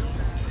monorail.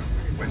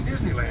 When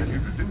Disneyland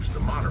introduced the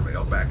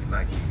monorail back in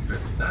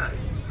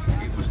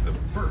 1959, it was the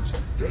first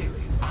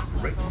daily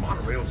operating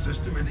monorail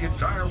system in the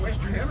entire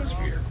Western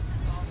Hemisphere.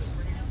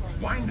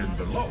 Winding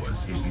below us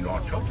is the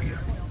Autopia,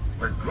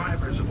 where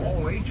drivers of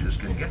all ages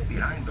can get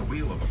behind the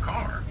wheel of a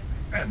car,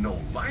 and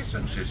no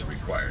license is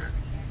required.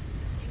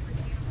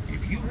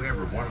 If you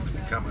ever wanted to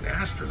become an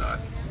astronaut,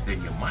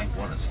 then you might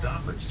want to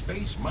stop at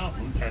Space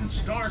Mountain and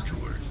Star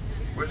Tours,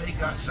 where they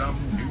got some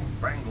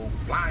newfangled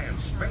flying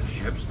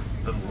spaceships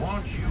that'll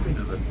launch you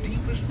into the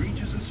deepest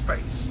reaches of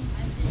space.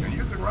 And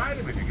you can ride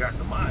them if you got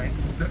the mind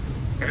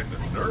and the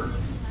nerve.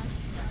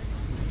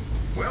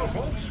 Well,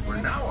 folks,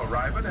 we're now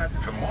arriving at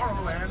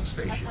Tomorrowland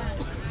Station.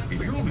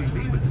 If you'll be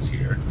leaving us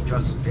here,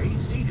 just stay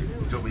seated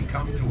until we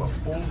come to a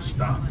full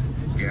stop.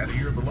 Gather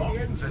your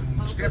belongings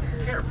and step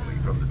carefully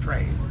from the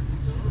train.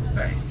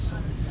 Thanks.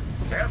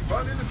 Have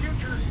fun in the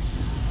future.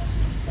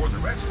 For the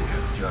rest of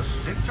you, just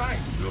sit tight.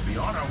 We'll be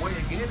on our way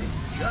again in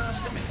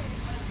just a minute.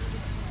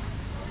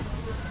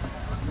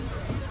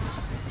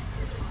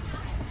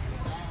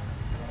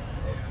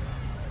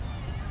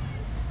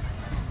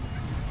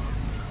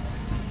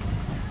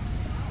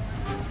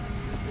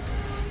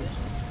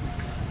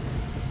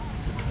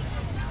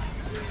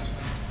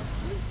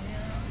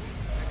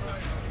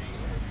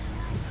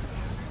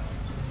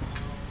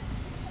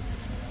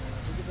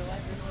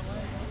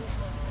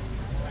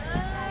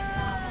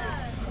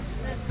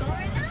 Let's go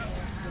right now.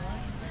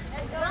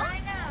 Let's go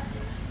right now.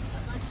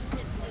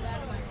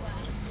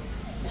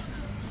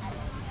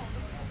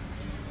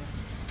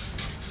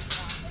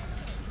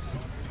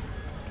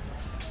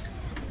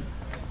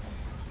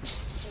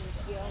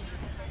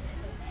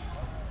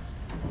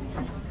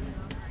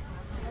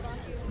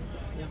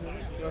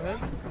 Go ahead.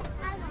 You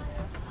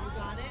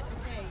got it?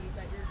 Okay, you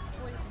got your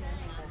toys in your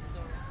hand,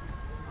 so.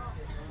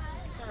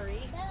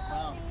 Sorry.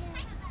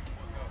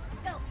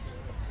 Go.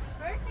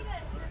 First we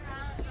gotta sit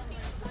around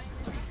somewhere.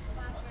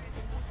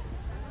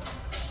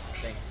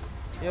 Thanks.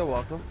 You're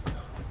welcome.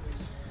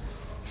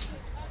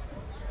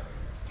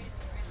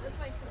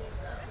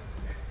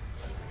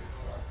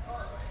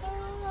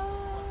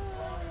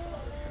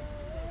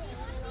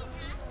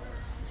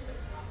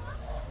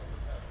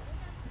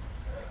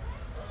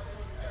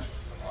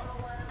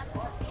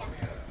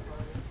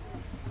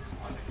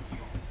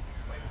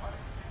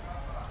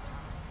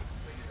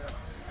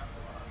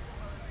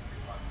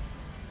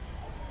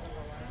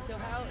 So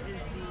how is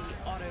the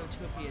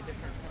Autotopia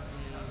different from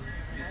the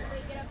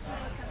Speedway?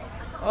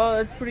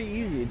 Oh, it's pretty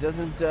easy. It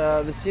doesn't.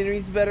 The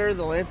scenery's better.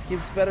 The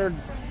landscape's better.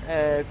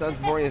 It's not as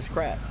boring as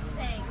crap.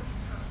 Thanks.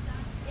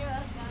 You're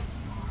welcome.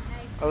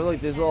 I was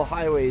like, there's little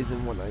highways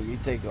and whatnot. You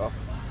take off.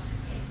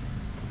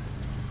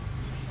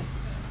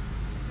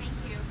 Thank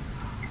you.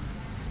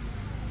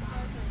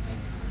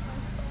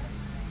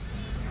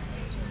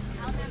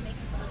 How that makes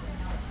us look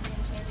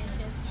in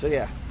championship. So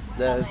yeah,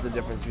 that's the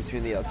difference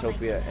between the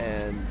Autopia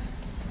and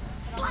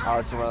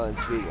our Tomorrowland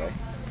Speedway.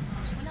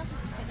 What else is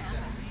this gonna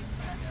happen?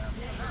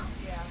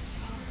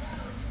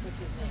 Which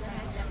is We're gonna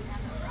have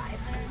to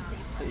arrive there and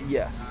save money.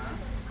 Yes,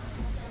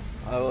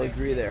 I will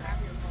agree there.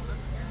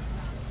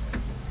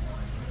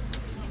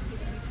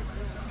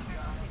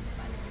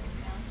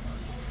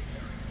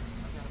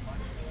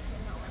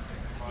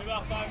 We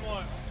got 5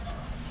 more.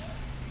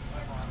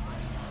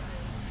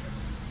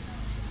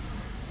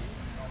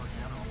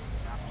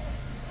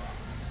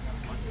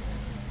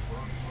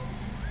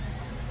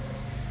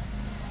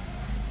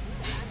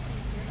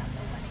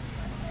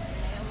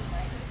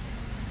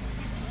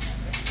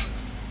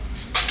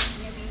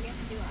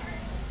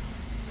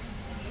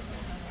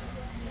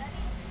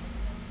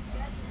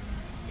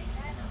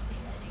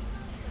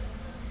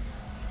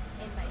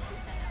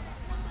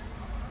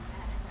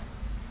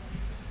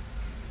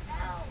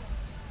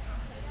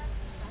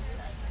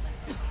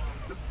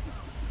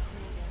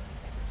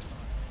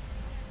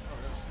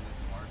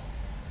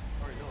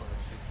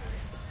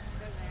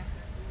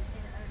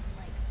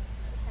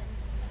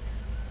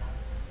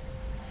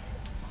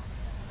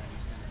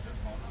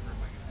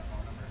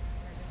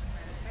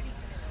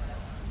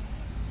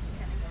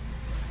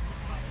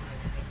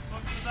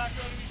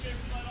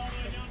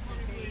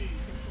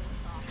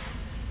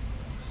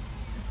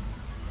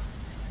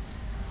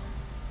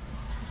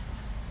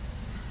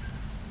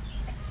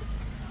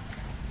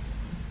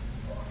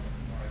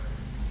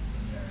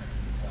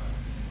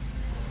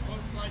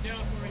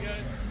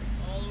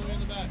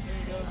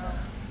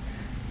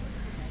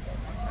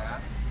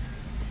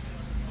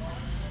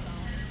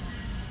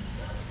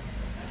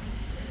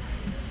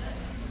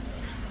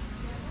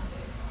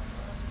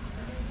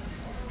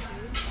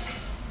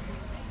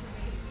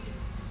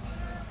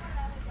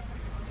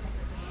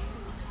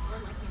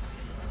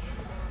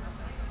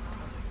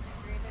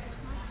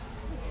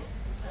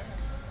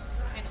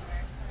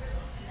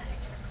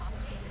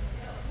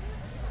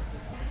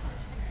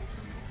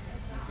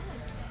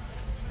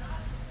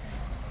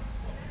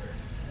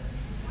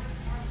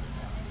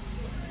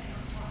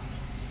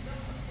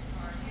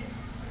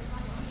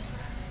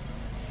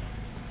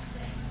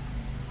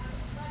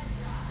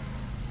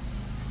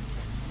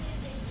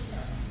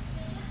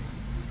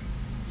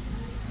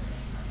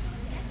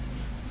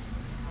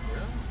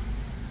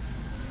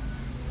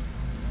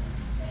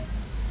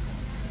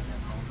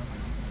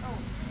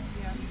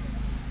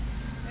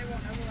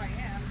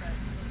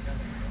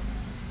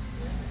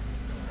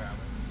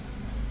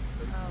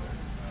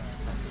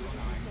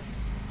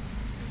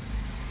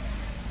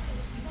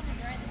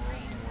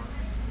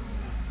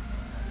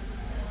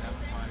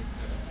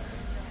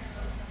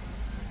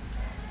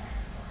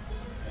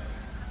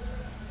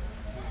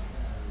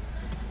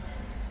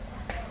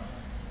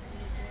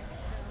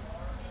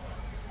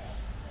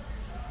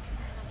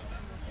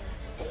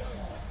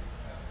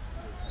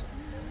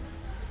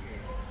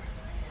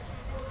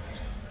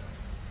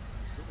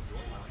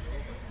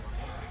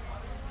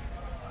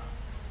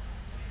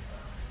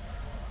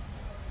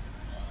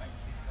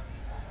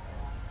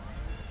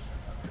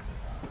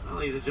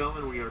 ladies and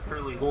gentlemen, we are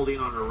currently holding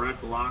on a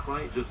red block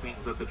light. It just means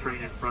that the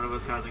train in front of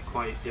us hasn't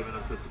quite given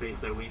us the space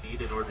that we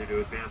need in order to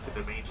advance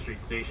into Main Street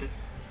Station.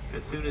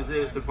 As soon as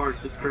it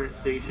departs its current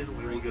station,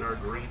 we will get our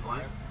green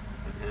light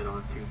and head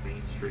on to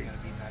Main Street.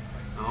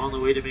 Now, on the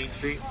way to Main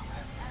Street,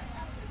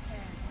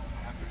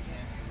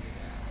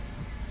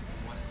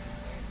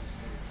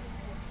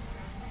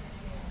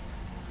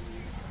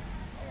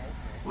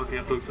 once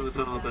again, folks in the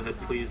tunnel up ahead,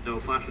 please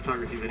no flash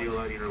photography, video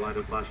lighting, or light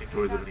of flashing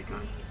toys of any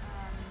kind.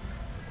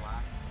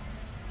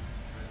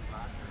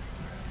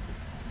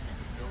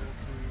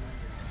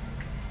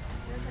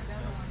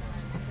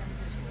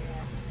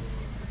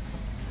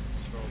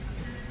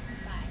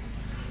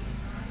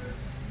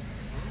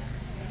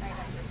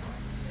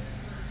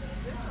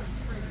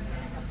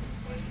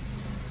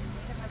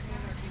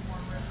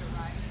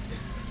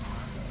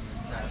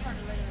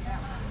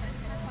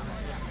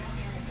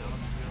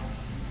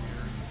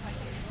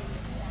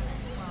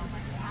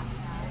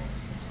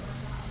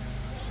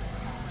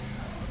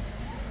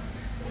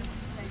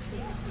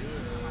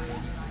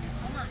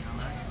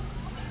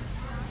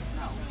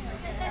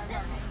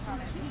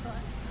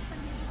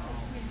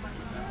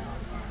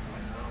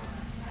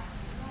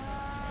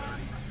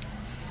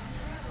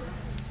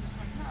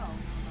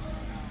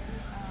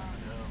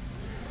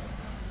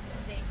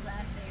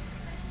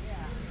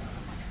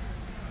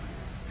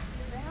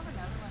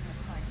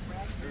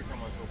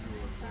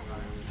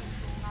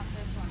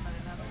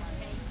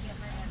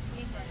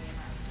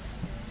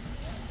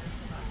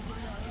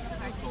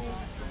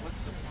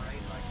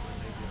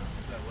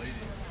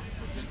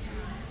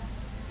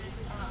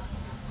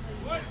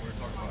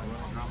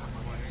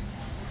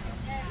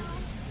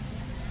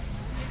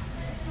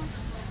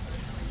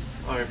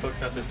 Alright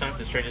folks, at this time,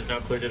 this train is now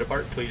clear to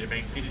depart. Please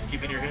remain seated,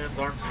 keeping your hands,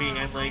 arms, feet,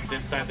 and legs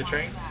inside the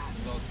train.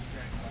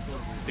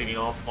 Leaving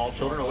all small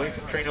children away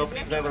from train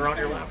openings either on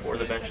your lap or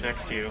the bench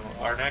next to you.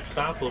 Our next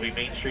stop will be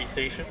Main Street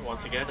Station.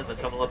 Once again, in the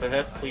tunnel up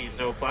ahead, please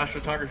no flash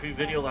photography,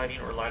 video lighting,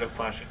 or light of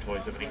flashing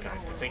toys of any kind.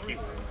 Thank you.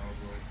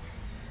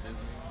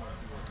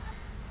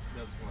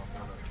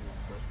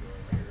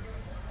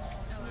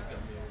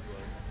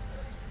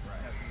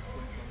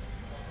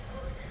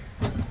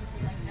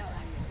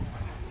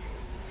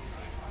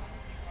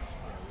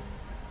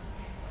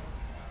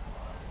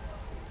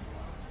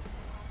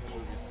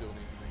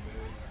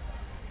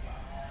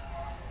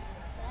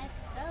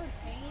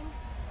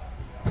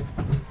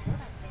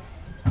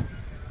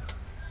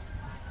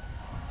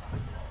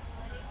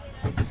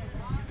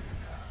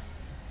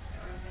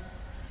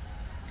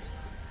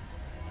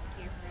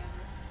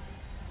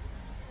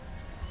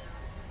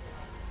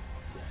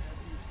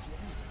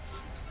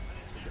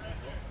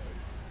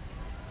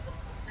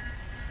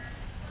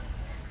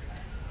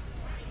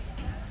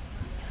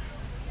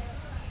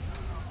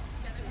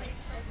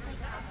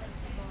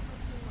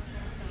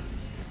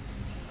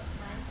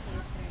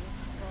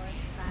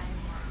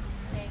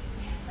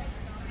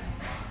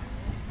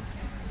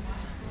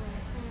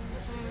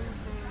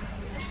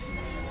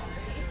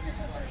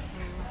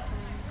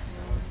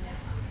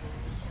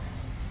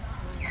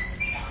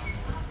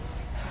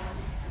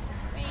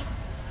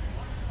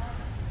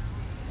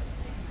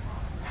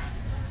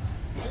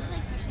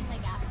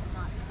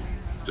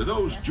 To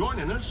those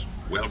joining us,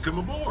 welcome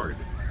aboard.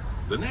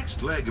 The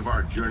next leg of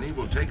our journey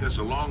will take us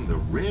along the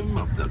rim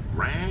of the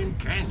Grand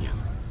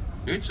Canyon.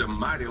 It's a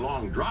mighty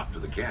long drop to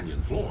the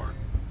canyon floor,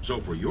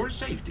 so for your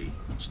safety,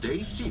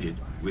 stay seated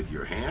with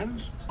your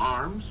hands,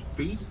 arms,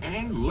 feet,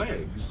 and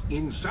legs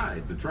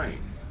inside the train.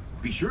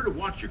 Be sure to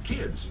watch your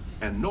kids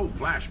and no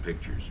flash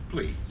pictures,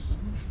 please.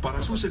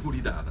 Para su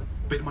seguridad,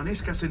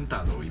 permanezca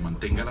sentado y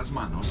mantenga las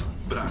manos,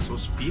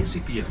 brazos, pies y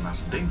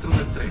piernas dentro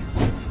del tren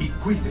y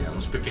cuide a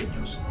los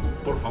pequeños.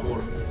 Por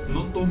favor,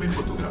 no tome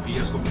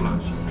fotografías con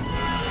flash.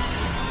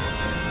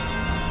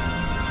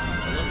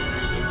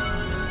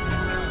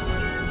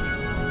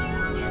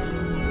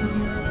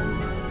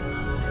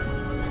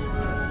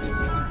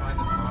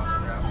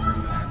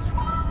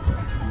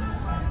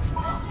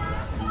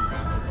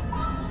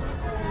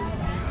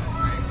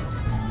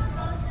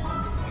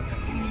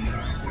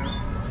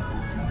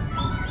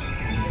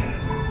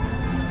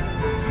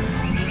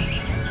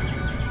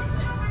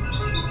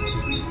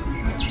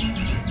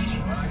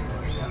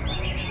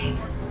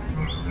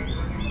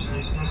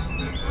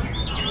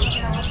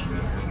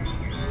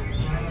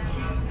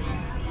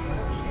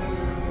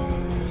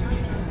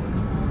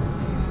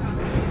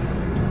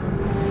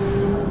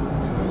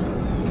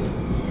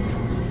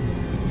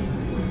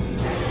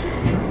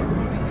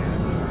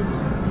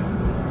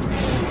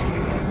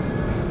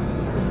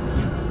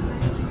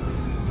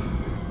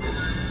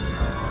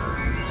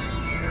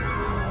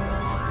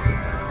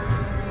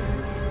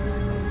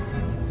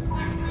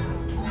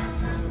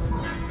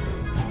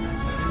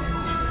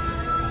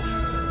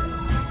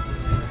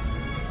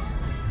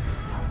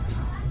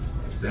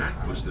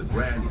 That was the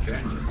Grand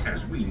Canyon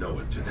as we know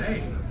it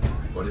today,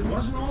 but it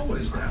wasn't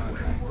always that way.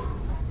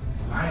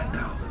 Quiet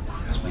now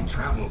as we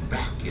travel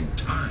back in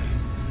time,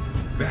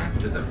 back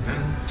to the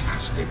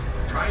fantastic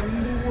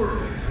primeval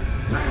world,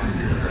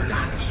 land of the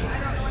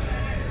dinosaurs.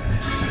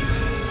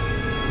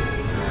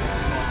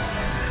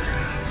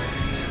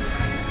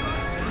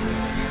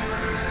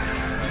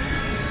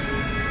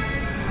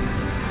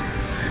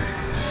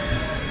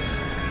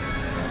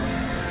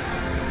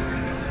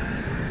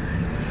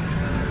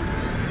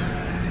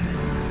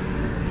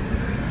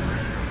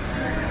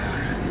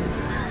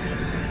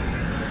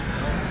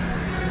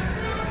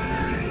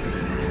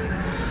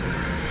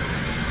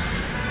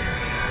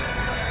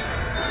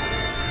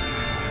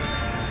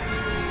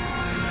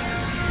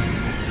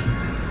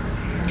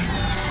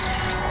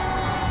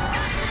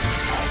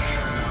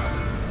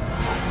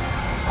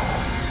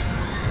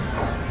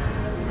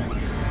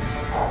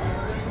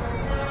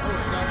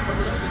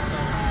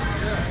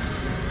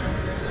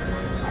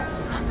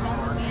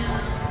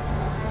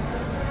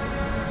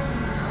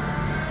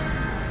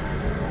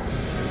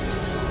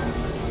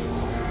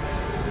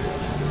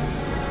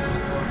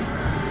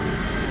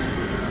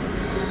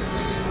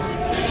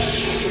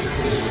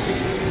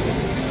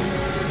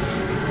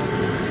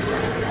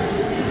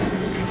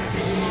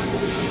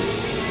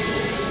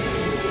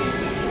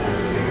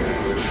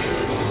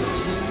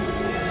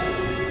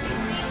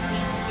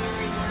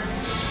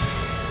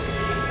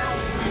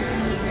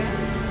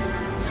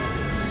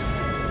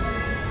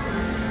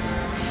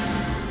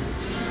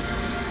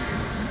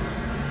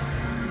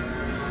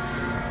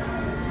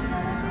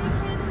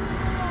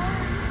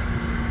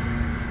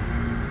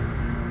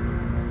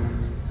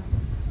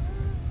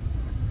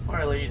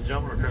 Ladies and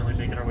gentlemen, we're currently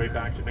making our way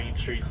back to Main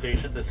Street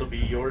Station. This will be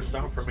your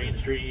stop for Main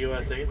Street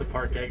USA, the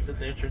park exit,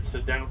 the entrance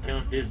to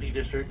downtown Disney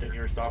District, and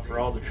your stop for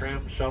all the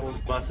trams, shuttles,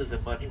 buses,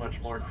 and much, much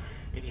more.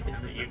 Anything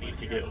that you need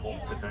to get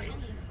home tonight.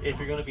 If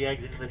you're going to be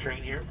exiting the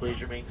train here,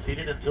 please remain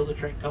seated until the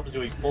train comes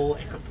to a full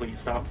and complete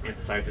stop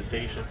inside the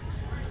station.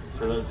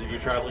 For those of you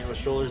traveling with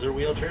strollers or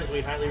wheelchairs, we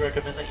highly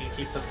recommend that you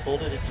keep them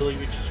folded until you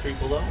reach the street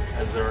below,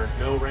 as there are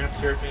no ramps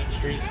here at Main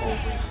Street,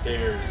 only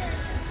stairs.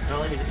 Now,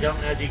 ladies and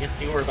gentlemen, as you can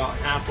see, we're about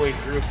halfway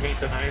through Paint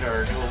the Night,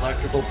 our new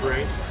electrical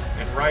parade,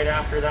 and right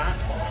after that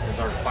is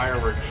our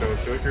fireworks show.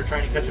 So if you're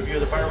trying to catch a view of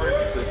the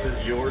fireworks, this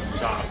is your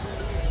stop.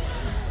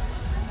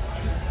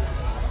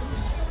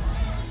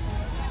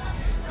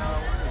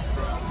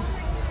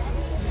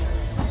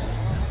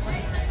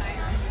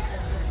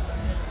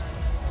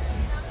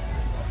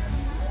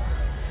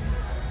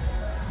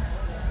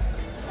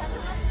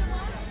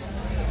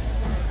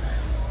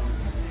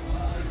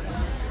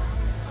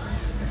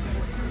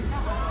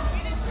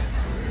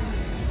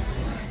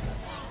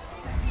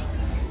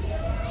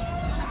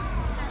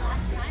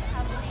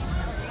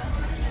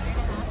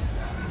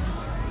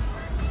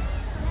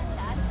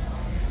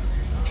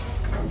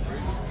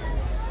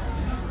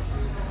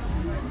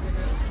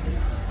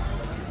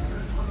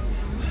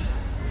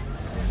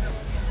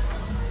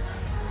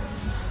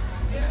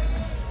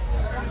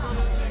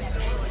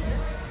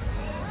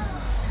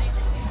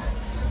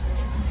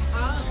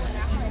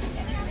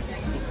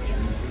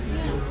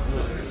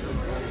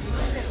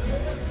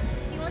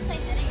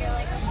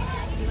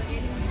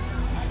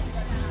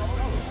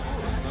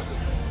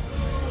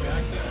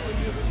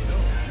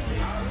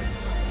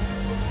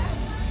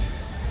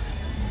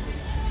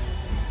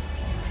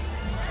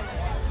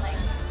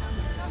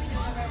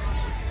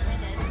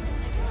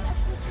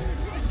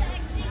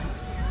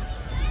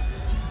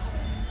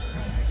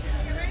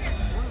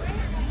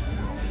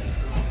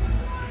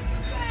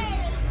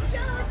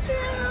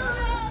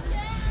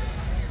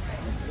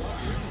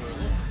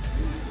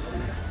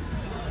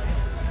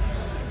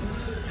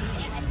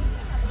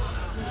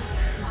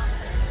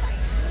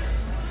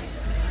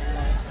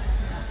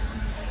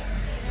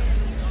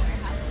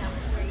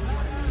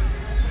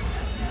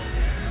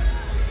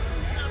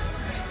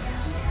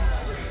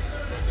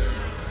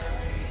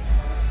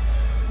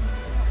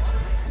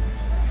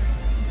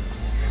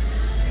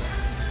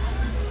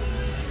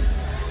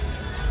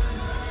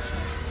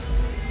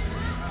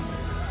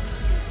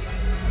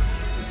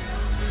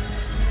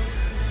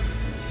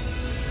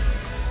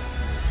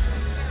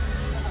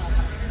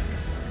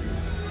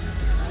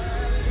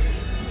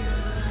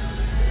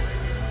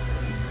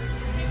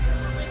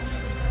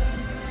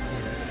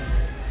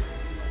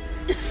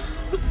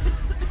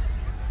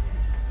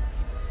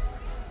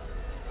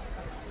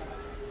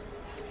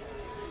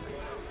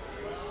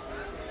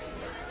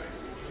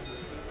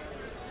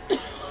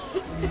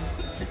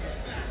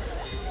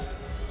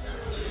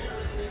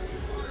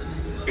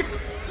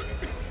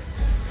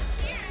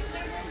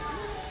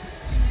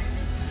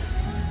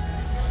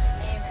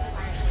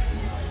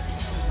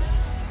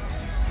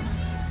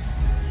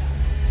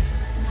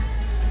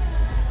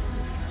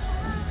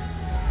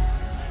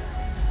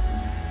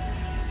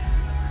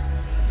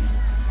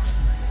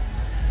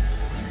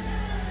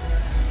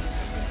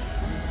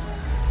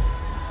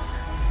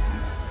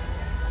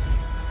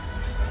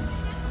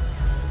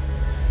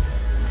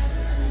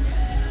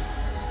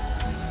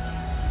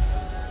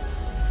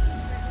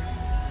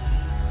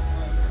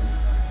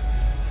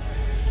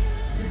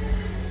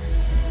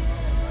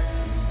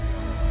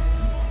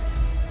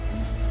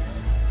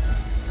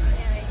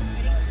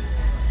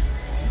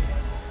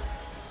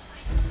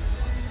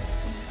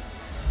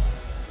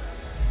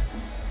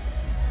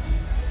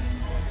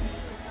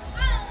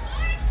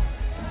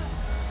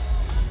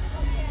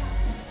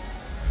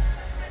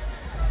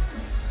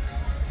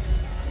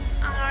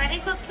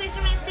 Alright, folks, please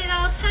remain seated at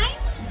all times,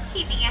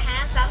 keeping your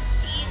hands off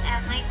speed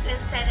and length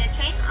inside the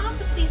train.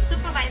 Also, please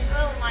supervise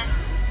little ones,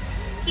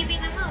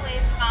 keeping them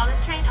away from all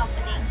the train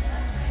openings.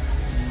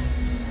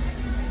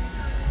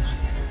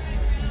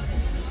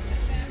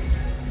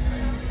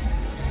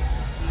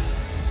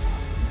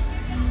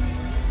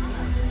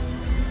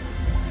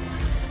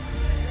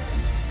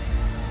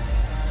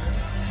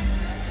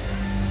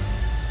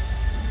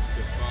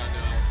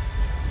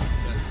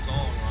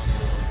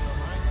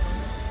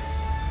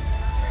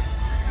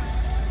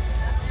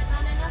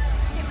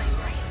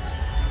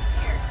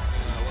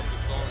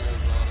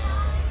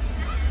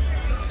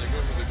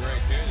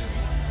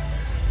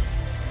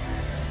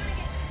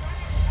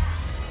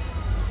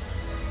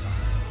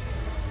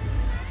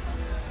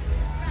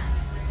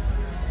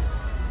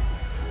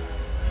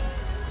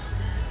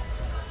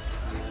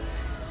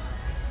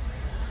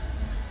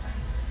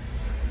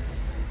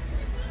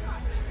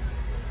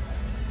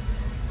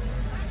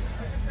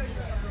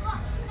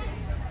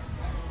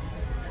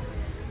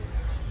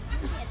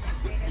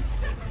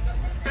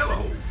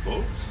 Hello,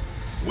 folks.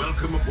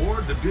 Welcome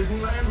aboard the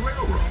Disneyland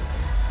Railroad.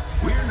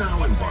 We're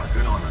now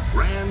embarking on a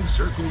grand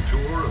circle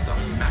tour of the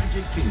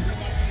Magic Kingdom,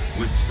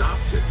 with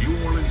stops at New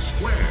Orleans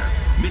Square,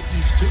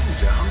 Mickey's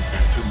Toontown,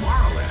 and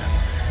Tomorrowland,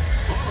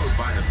 followed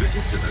by a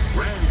visit to the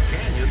Grand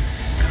Canyon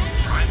and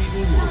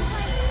Primeval World.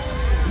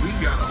 We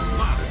got a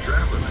lot of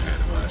traveling ahead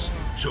of us,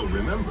 so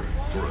remember,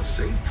 for a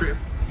safe trip,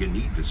 you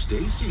need to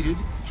stay seated,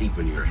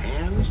 keeping your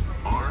hands,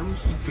 arms,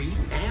 feet,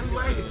 and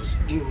legs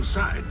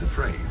inside the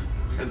train.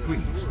 And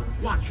please,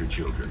 watch your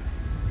children.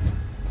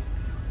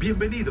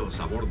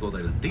 Bienvenidos a bordo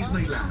del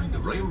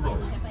Disneyland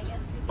Railroad.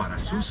 Para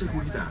su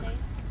seguridad,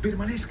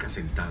 permanezca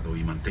sentado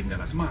y mantenga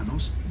las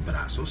manos,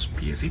 brazos,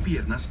 pies y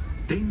piernas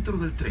dentro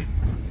del tren.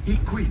 Y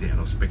cuide a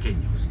los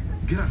pequeños.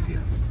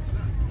 Gracias.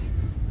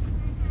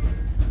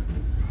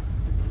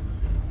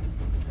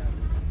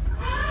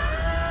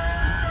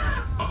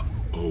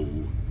 Uh-oh.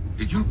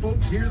 Did you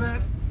folks hear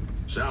that?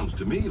 Sounds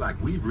to me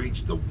like we've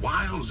reached the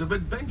wilds of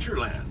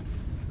Adventureland,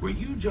 where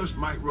you just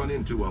might run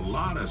into a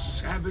lot of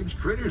savage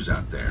critters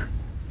out there,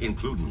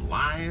 including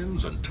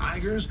lions and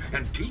tigers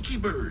and tiki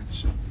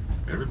birds.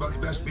 Everybody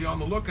best be on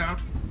the lookout.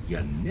 You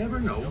never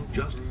know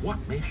just what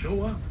may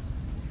show up.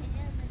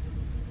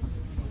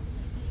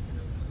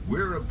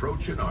 We're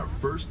approaching our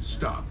first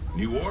stop,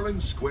 New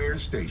Orleans Square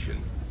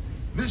Station.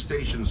 This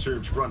station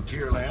serves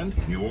Frontierland,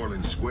 New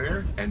Orleans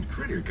Square, and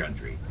Critter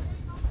Country.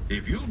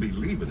 If you'll be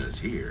leaving us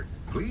here,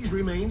 please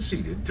remain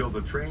seated till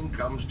the train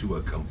comes to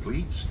a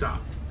complete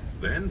stop.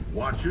 Then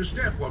watch your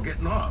step while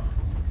getting off.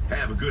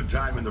 Have a good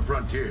time in the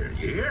Frontier,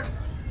 you hear?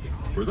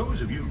 For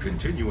those of you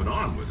continuing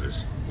on with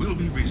us, we'll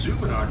be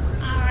resuming our...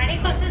 Alrighty,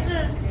 folks, this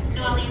is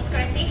New Orleans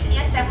Square Station.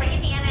 Yes, sir, for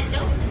Indiana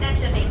Jones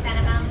Adventure of Big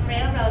Thunder Mountain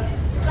Railroad.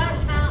 Splash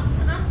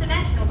Mountain,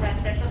 undimensional breath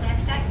special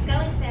hashtag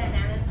Skellington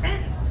and his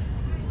friends.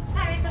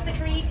 Pirates of the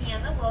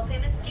Caribbean, the world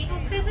famous Jingle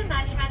Cruise, and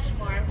much, much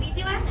more. We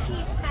do ask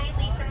you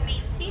kindly to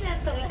remain seated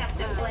until we come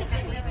to a place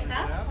and leave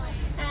us.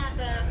 And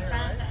the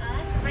front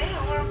rail,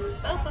 or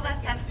both of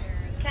us have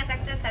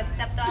conductors have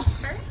stepped off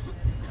first.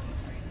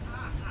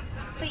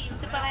 Please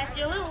supervise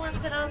your little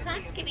ones at all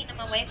times, keeping them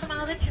away from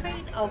all the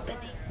train openings.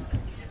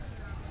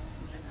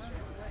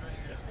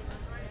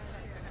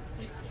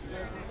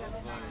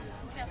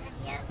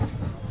 Yes.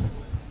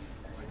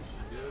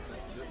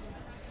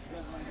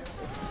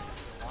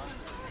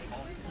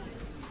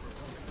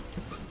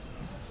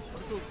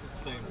 It's the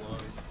same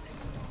line.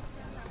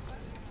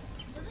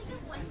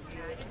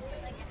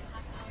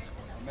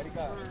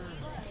 America.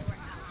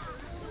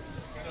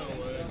 No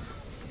way.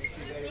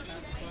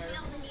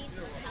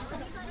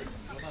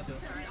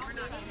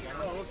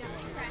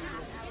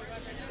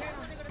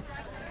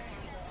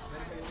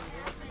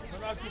 We're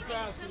not too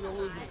fast, we're gonna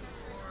lose it.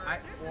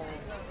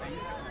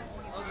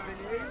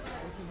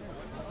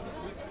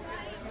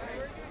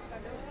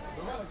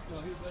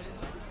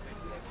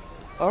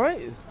 All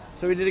right,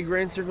 so we did a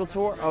grand circle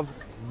tour of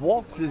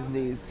Walt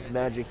Disney's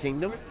Magic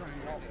Kingdom.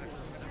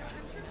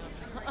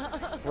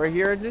 We're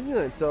here at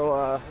Disneyland.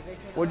 So,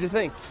 what'd you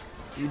think?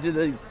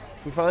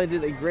 We finally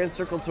did a grand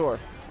circle tour.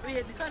 We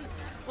had done,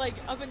 like,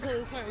 up until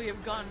this point, we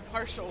have gone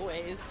partial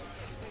ways.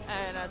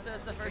 And so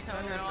it's the first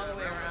time we went all the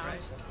way around.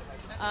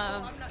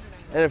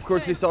 And of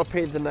course, we saw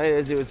Paint the Night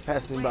as it was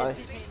passing by.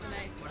 Paint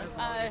the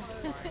Night.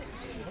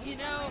 You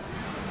know,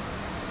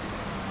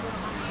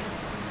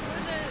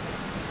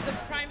 the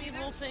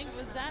Primeval thing,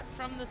 was that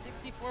from the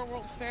 64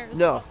 World's Fair?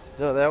 No,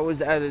 that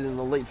was added in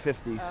the late 50s.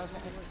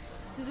 Okay.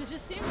 Because it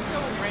just seems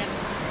so random.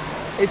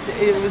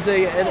 It was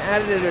an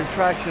added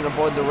attraction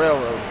aboard the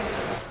railroad.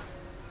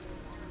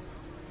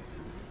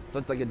 So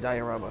it's like a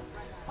diorama.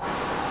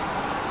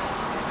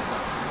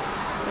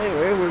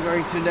 Anyway, we're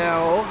going to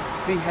now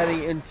be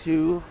heading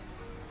into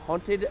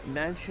Haunted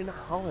Mansion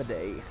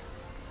Holiday.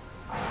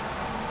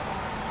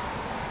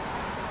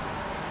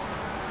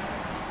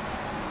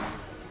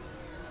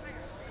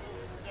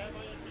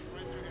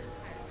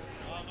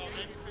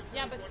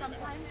 Yeah, but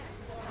sometimes...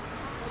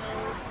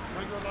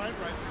 Regular line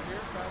right through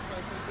here, fast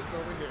pass entrance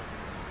over here.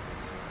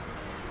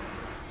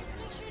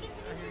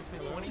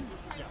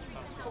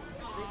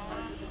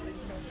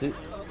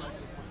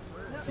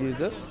 Use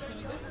this.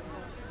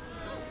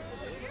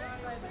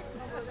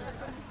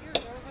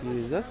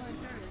 Use this.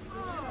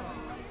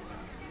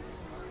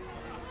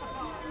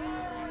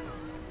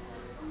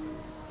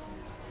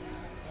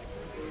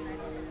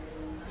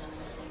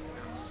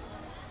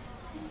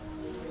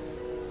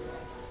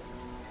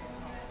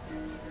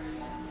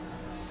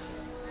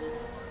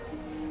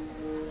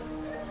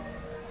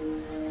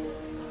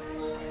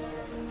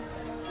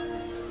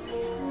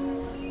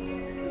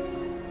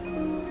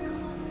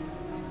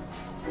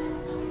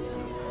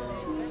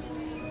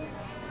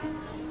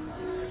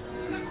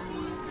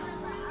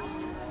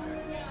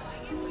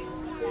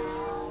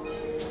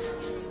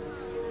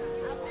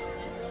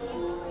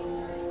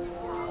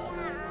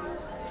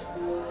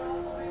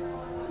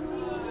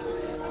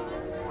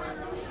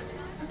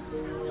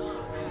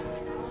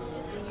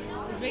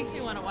 This makes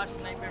me want to watch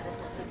The Nightmare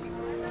Before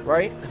Christmas.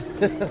 Right?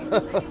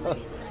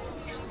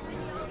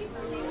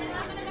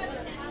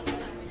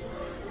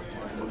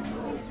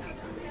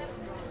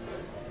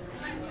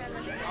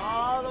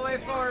 All the way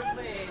forward,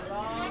 please.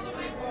 All the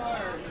way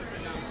forward.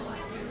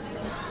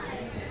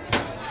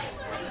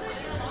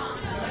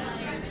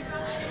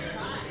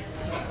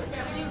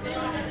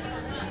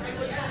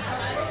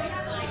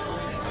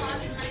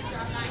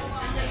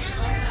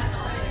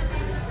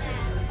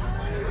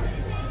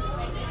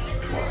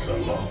 Twas a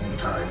long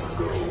time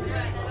ago,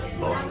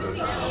 longer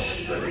now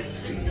than it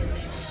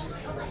seems,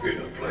 in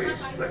a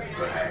place that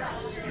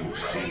perhaps you've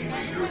seen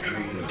in your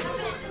dreams.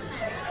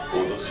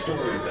 For the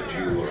story that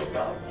you are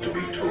about to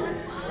be told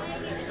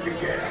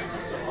began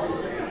in the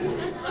holiday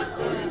woods of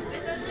old.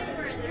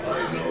 I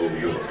know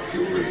you're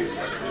curious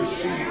to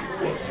see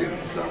what's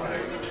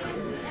inside.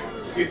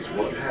 It's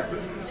what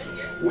happens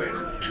when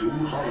two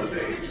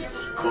holidays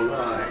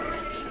collide.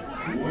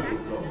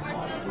 Welcome,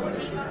 my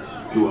friends,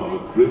 to our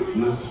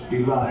Christmas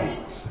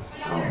delight.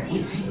 Come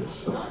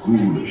witness a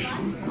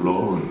foolishly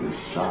glorious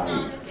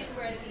sight.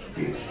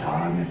 It's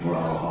time for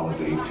our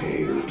holiday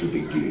tale to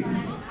begin.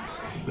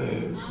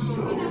 There's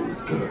no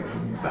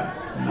turning back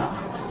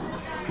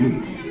now.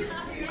 Please,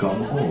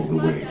 come all the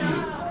way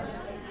in.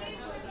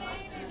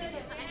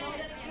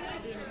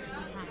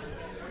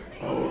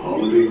 Our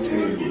holiday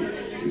tale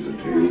is a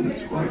tale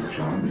that's quite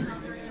charming.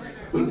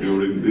 But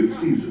during this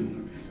season,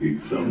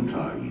 it's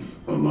sometimes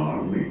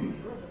alarming.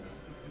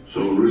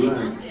 So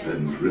relax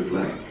and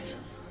reflect.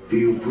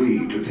 Feel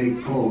free to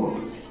take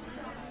pause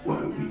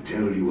while we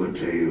tell you a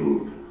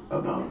tale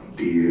about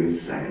dear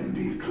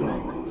Sandy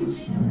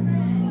Claus.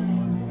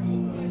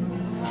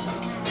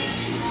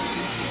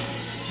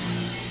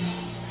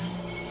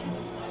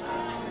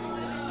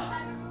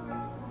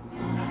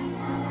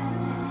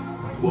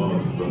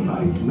 'Twas the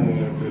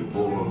nightmare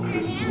before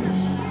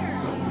Christmas,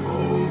 and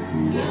all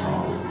through the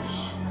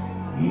house,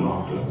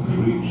 not a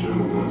creature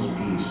was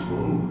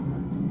peaceful,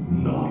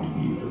 not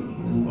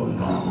even a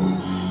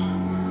mouse.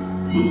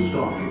 The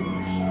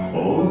stockings,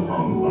 all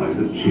hung by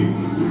the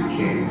chimney with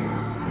care,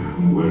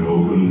 when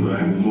opened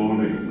that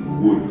morning,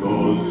 would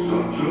cause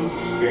such a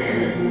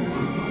scare.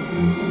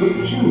 The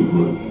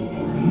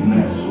children,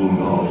 nestled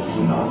all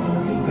snug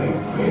in their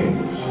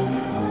beds,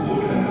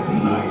 would have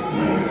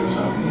nightmares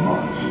of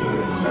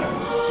monsters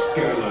and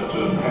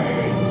skeleton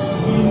heads.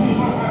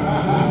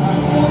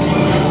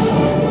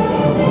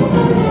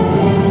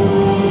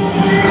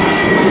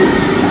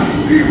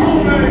 Happy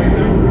holidays,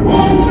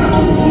 everyone!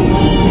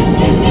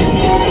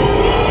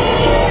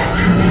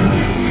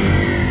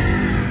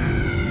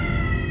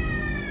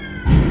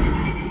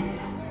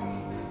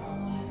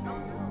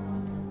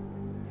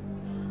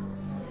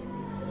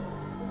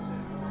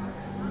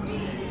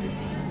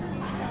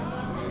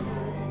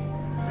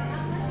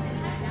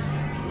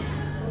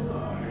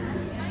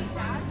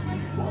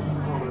 One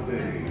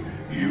holiday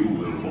you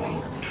will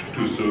want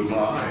to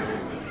survive.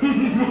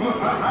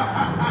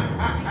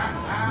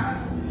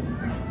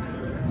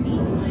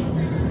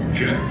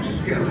 Jack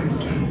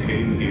Skellington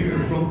came here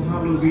from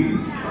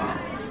Halloween Town.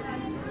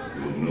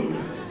 You'll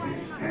notice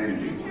his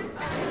handiwork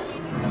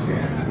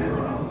scattered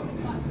around.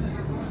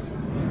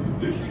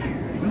 This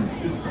year he's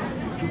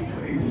decided to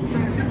play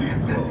Santa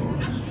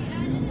Claus.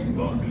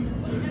 But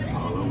when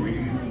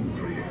Halloween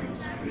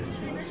creates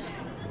Christmas,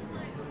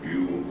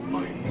 you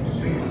might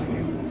see a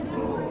few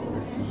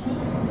flaws.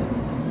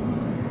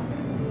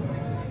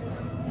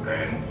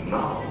 And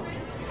now,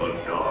 a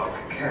dark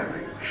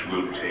carriage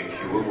will take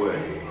you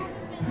away.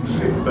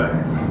 Sit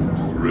back,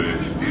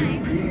 rest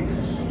in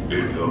peace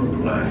in your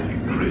black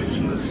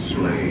Christmas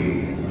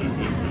sleigh.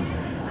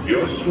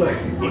 Your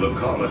sleigh will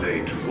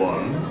accommodate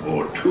one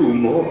or two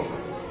more.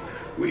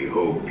 We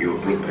hope you're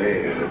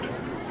prepared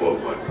for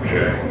what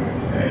Jack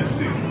has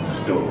in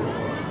store.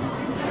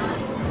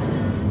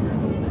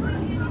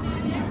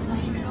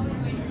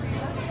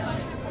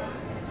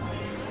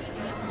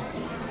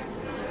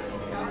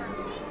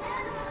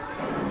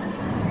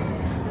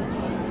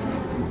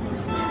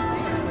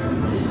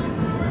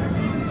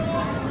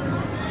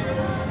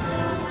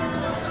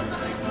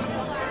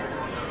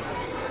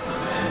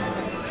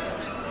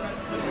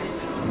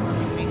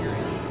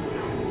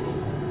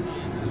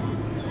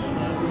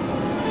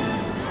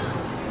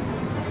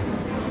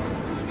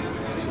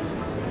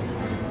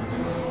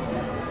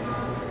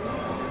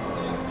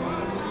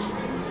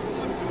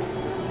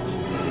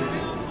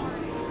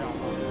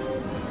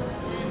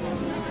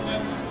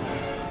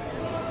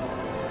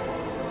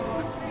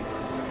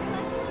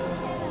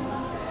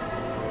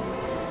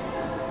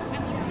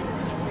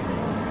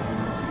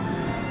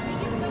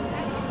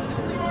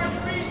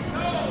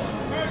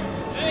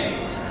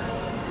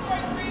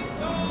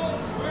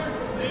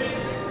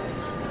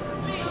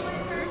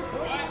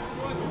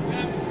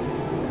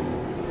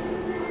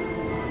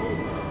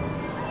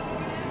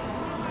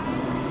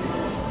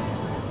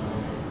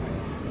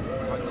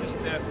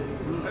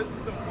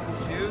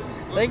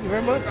 Thank you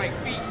very much. It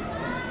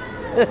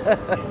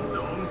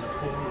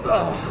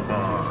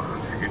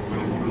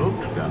will look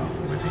down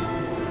with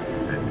ease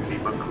and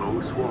keep a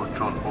close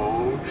watch on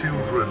all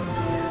children.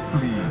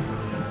 Please.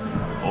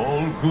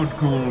 All good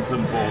ghouls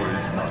and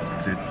boys must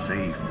sit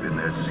safe in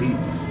their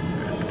seats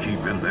and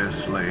keep in their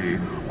sleigh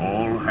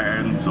all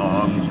hands,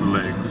 arms,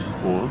 legs,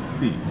 or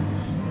feet.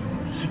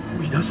 Si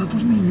cuidas a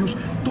tus niños,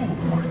 todo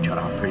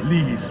marchará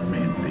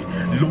felizmente.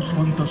 Los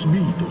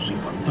fantasmitos y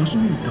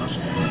fantasmitas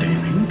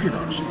deben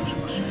quedarse en su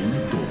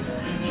asiento.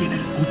 Y en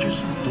el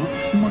cochecito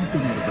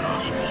mantener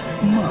brazos,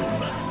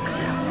 manos,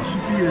 piernas y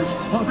pies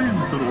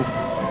adentro.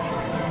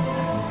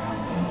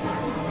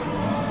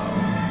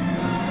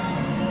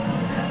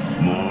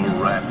 More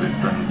rapid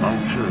than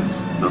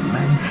vultures, the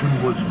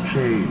mansion was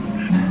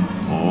changed.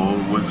 All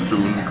was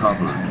soon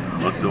covered,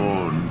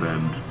 adorned,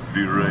 and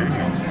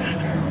deranged.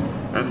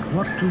 And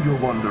what to your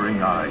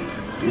wondering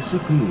eyes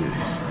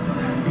disappears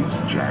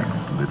is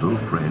Jack's little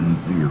friend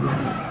Zero,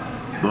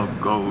 the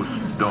ghost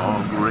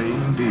dog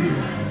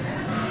reindeer.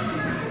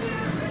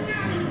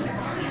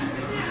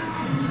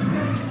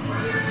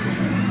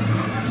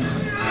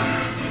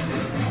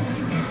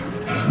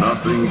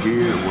 Nothing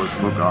here was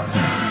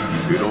forgotten.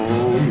 It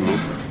all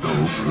looked so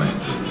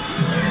pleasant.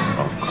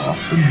 A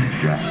coffin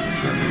Jack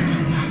says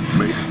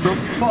makes a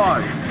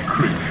fine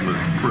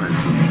Christmas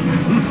present.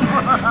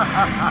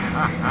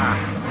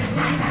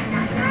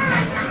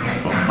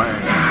 A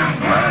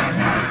man's laugh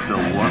makes a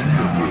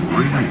wonderful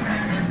wreath,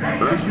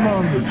 as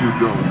long as you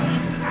don't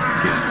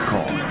get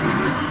caught in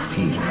its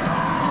teeth.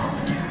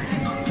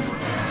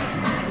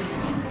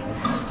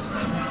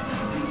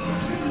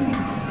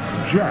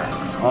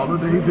 Jack's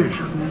holiday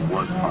vision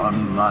was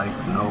unlike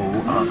no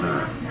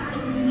other.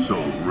 So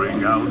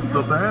ring out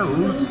the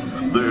bells,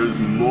 there's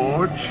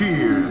more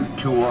cheer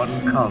to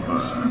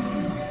uncover.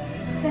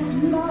 That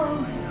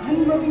love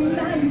and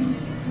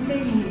romance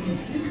may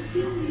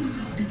succeed.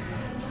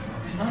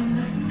 On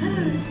the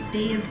first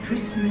day of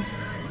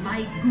Christmas,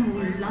 my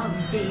ghoul love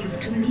gave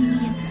to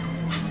me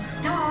a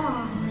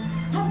star,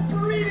 a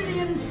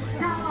brilliant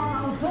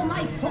star for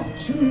my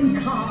fortune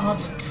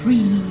card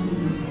tree.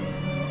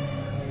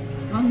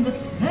 On the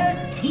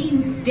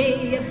 13th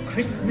day of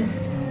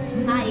Christmas,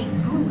 my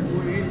ghoul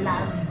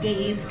love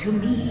gave to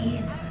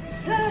me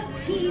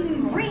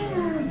 13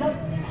 rings of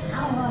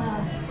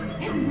power,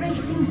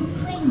 embracing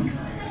strength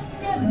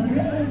that never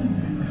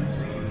ends.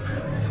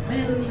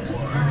 12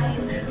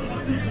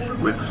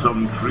 signs. With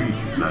some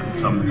treats and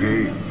some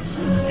games,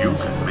 you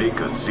can make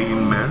a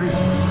scene merry.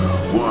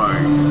 Why,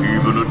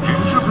 even a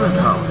gingerbread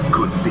house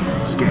could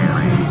seem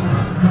scary.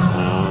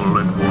 All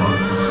at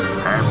once,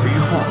 happy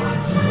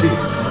haunts did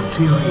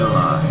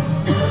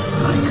materialize,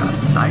 like a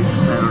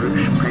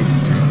nightmarish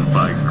painting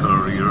by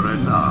Currier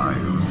and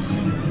Ives.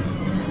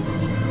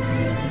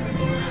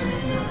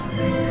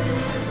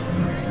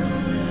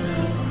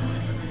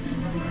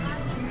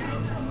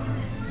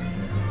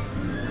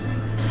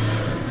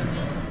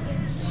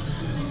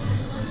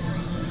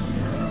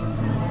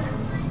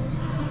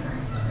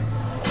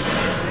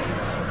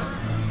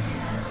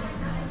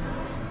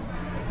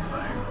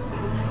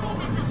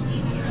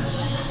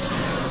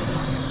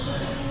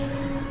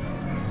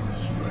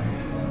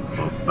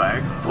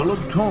 Full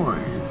of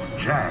toys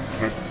Jack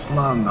had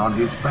slung on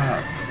his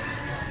back.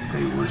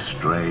 They were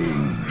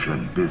strange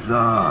and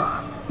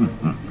bizarre,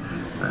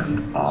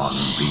 and on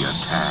the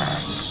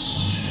attack.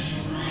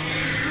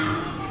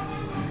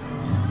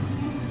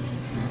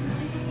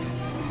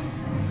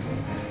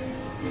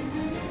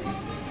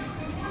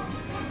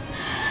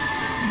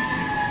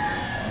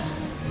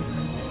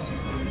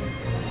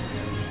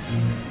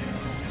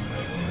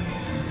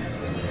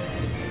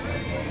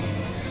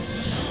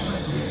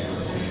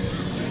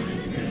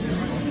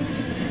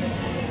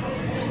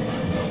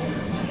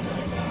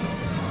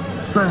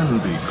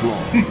 Sandy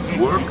Claus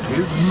worked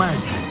his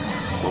magic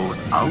both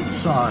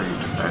outside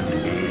and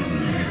in.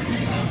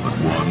 But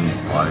one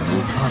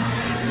final touch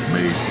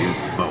made his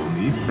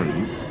bony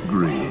face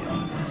grin.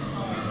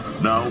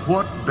 Now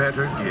what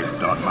better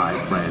gift on my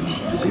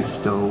friends to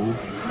bestow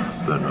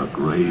than a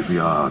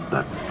graveyard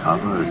that's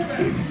covered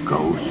in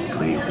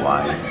ghostly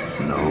white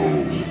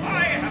snow?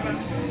 I have a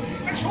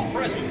special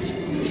present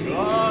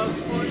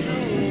just for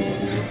you.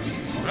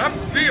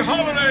 Happy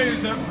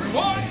holidays,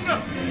 everyone!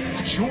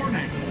 What's your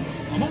name?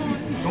 Come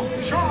on, don't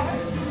be shy.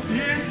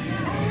 It's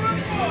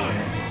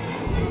Christmas!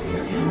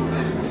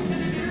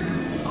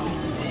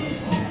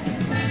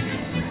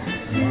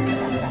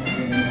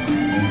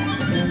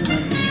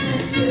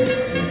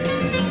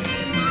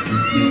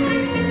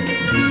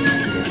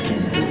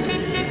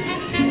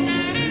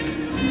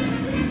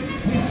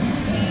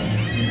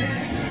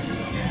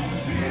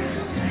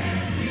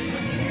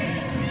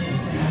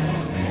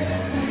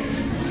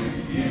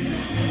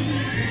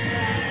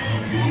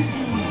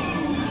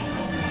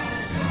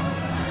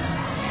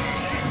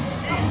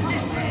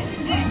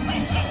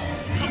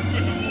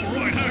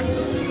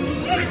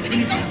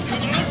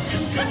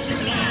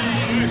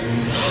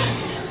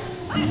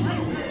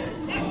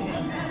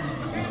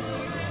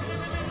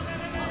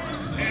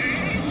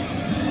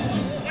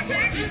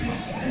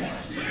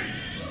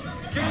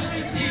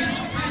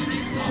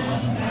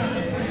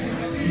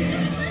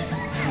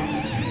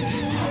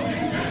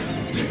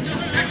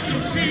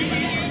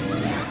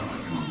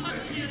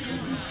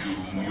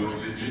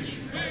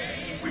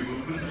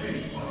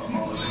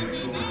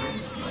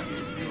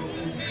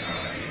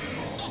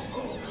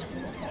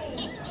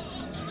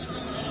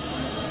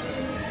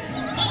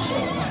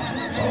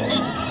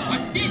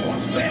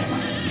 this?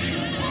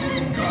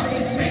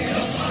 Garments made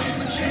of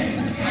iron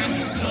chains, and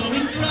it's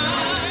glowing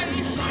bright.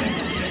 Time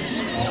is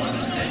getting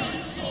ornaments.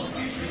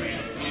 Always ready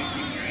to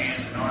keep your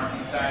hands and arms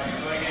inside your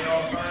blanket.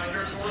 All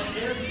furniture for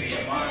this. Be a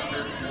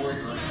monitor for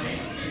your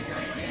safety.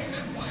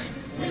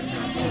 With the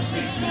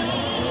ghostly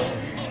flow.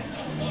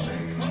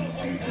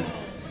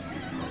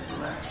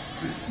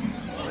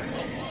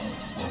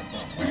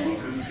 We will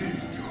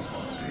continue your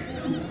holiday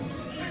tour.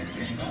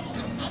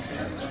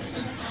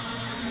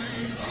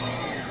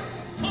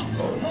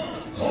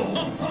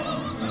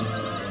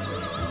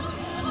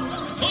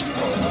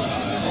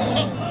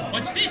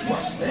 What's this?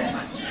 What's this?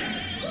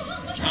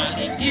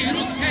 Jolly dear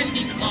old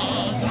Santa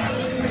Claus.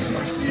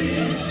 Your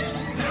sleeves.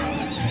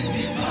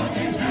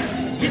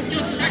 With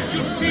your sack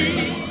of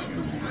cream.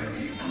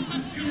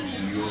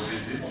 Your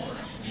visit.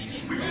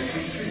 We will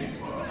continue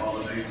our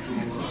holiday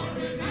tour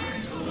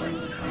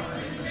until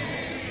time.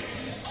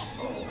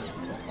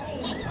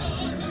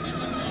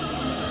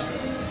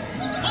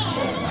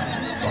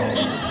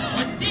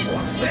 What's this?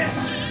 What's this?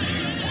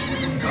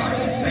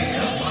 Garments made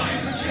of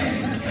iron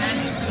chains, and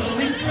it's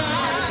glowing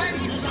bright.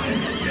 Time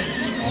is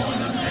getting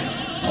ornaments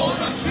for a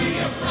tree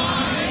of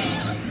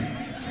fright.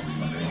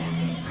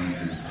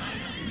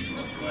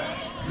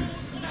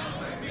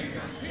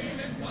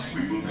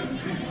 We will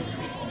continue your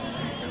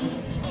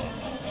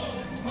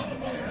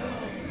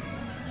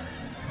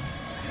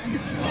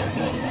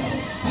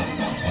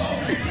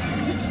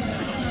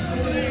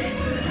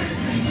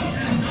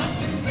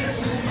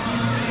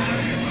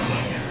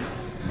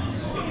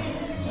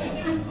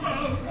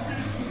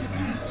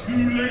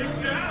Too late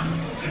now.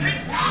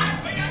 It's time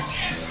for your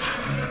kiss.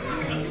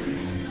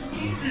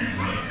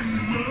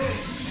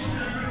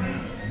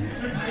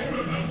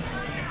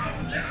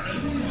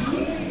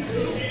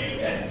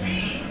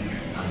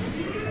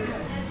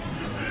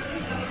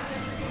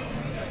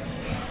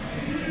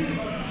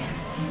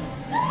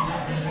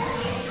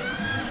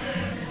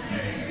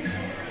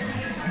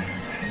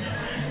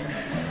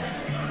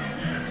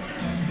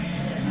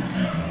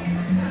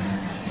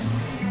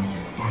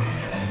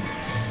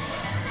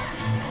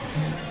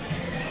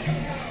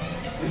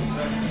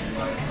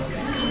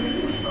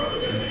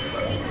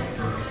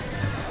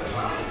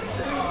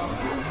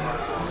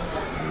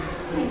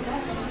 Please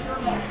exit to your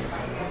left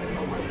by stepping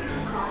away from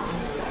the crossing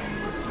and left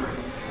foot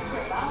first.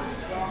 Step out and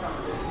stand on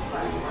the blue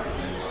platform.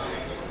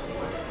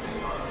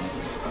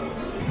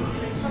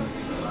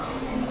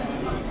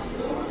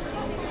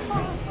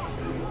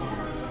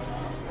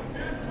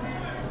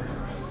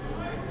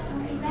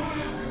 Hurry back.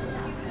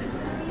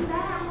 Hurry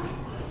back.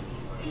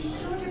 Be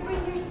sure to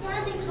bring your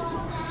Santa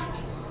Claus sack.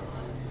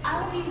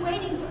 I'll be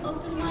waiting to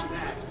open my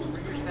Christmas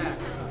present.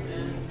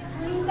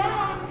 Hurry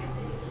back.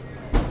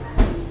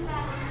 Hurry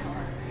back.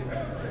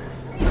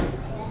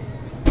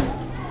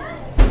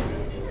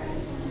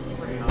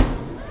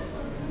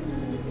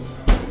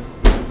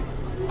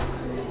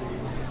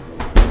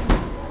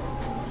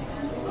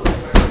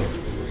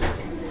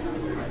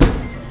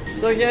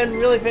 So again,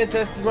 really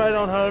fantastic ride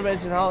on Haunted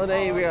Mansion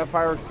Holiday. We got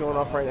fireworks going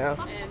off right now.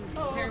 And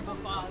terrible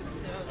fog,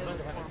 so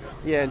that's horrible.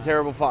 Yeah, and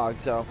terrible fog,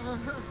 so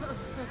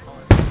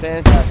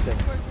fantastic.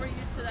 Of course, we're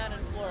used to that in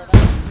Florida.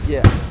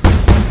 Yeah.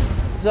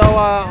 So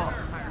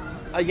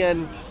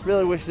again,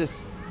 really wish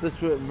this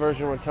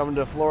version would come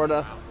to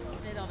Florida.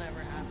 It'll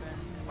never happen.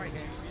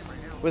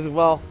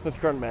 With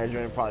current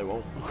management, it probably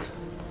won't.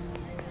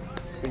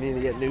 We need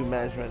to get new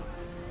management.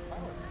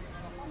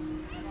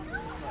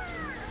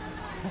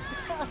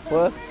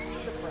 What?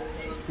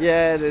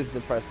 Yeah, it is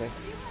depressing.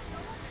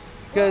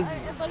 Because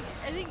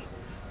I think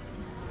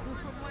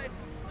from what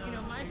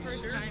my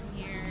first time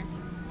here,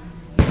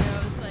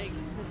 it's like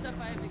the stuff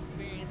I've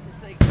experienced.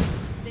 It's like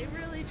they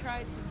really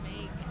try to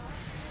make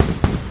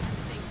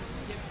things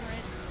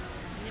different,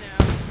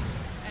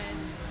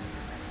 and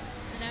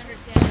I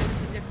understand that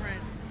it's a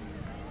different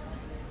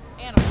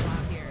animal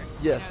out here.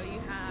 Yes.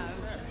 You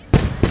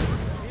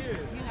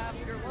have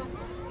your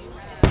locals, you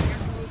have your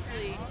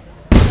mostly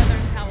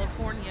Southern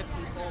California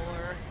people,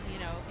 or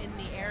in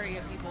the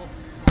area people.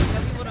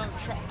 People don't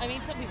try. I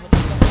mean, some people do,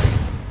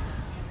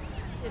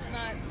 but it's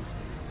not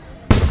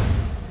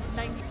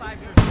 95%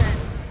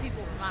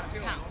 people from out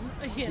of town.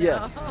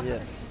 Yes.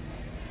 Yes.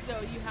 So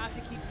you have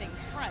to keep things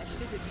fresh,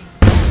 because if you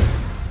don't,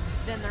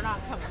 then they're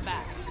not coming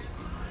back.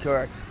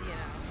 Correct.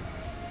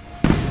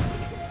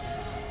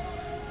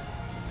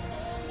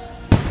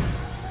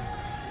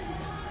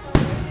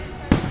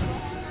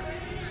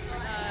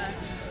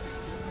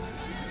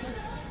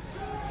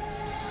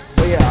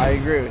 But yeah, I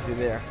agree with you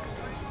there.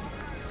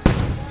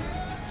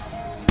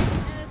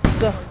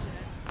 So,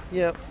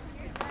 yep.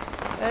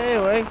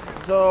 Anyway,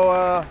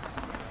 so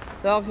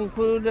that'll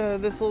conclude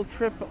this little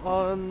trip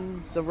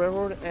on the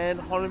railroad and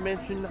Haunted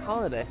Mansion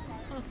Holiday.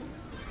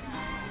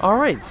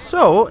 Alright,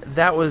 so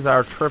that was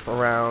our trip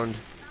around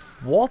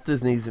Walt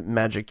Disney's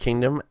Magic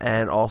Kingdom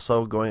and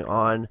also going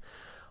on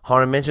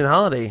Haunted Mansion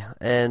Holiday.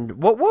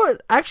 And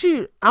what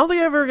actually, I don't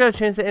think I ever got a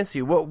chance to answer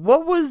you.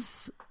 What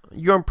was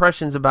your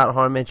impressions about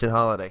Haunted Mansion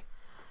Holiday?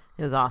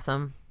 It was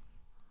awesome.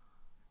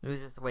 It was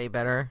just way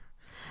better.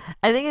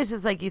 I think it's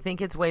just like you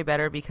think it's way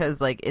better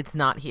because like it's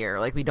not here,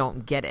 like we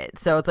don't get it.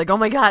 So it's like, oh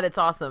my god, it's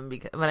awesome.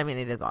 But I mean,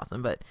 it is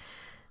awesome, but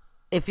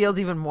it feels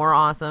even more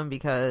awesome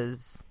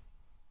because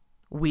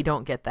we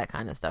don't get that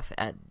kind of stuff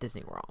at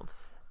Disney World.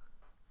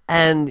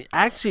 And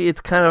actually,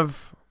 it's kind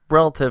of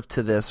relative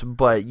to this,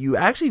 but you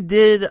actually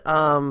did,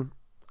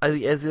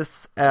 as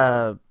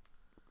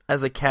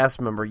a cast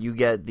member, you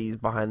get these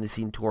behind the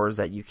scene tours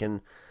that you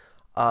can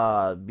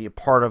be a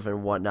part of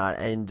and whatnot.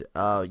 And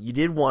you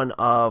did one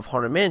of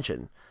Haunted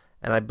Mansion,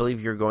 and I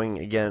believe you're going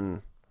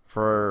again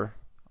for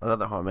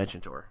another Haunted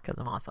Mansion tour because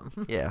I'm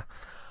awesome. Yeah.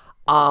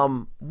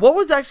 What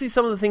was actually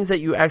some of the things that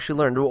you actually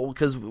learned?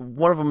 Because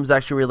one of them is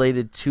actually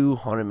related to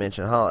Haunted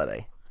Mansion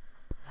Holiday.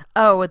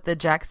 Oh, with the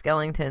Jack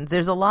Skellingtons.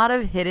 There's a lot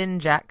of hidden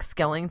Jack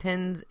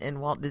Skellingtons in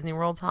Walt Disney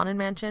World's Haunted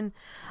Mansion.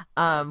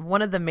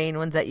 One of the main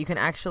ones that you can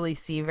actually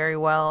see very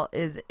well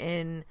is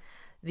in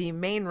the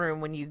main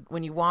room when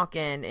you walk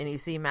in and you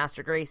see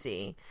Master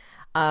Gracey.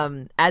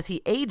 As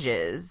he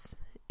ages,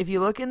 if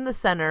you look in the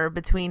center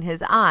between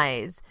his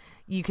eyes,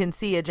 you can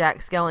see a Jack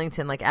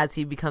Skellington, like as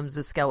he becomes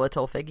a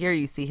skeletal figure,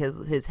 you see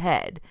his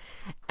head.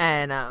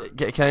 And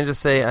can I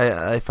just say,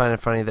 I find it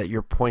funny that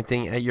you're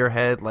pointing at your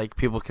head, like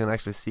people can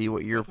actually see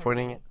what you're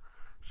pointing at.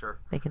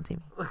 Sure, they can see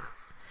me.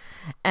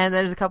 And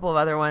there's a couple of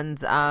other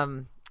ones.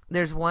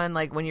 There's one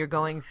like when you're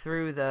going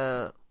through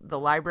the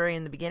library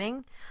in the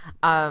beginning.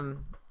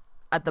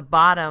 At the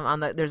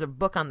bottom there's a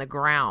book on the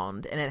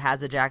ground, and it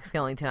has a Jack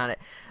Skellington on it.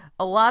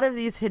 A lot of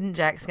these hidden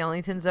Jack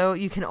Skellingtons, though,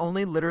 you can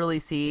only literally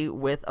see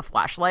with a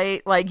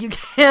flashlight. Like, you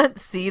can't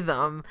see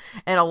them.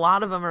 And a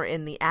lot of them are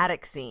in the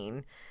attic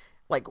scene,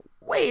 like,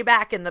 way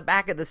back in the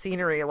back of the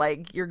scenery.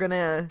 Like, you're going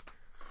to...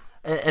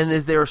 And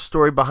is there a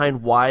story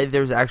behind why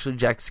there's actually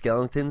Jack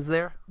Skellingtons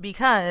there?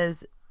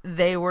 Because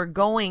they were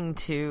going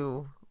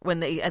to...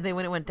 when it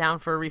went down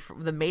for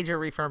the major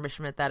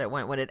refurbishment that it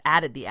went, when it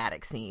added the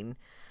attic scene,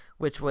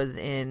 which was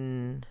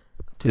in...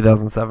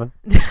 2007.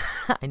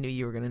 I knew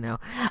you were going to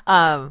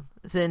know.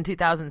 So in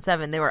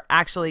 2007, they were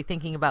actually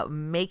thinking about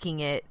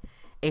making it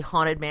a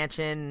Haunted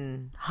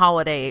Mansion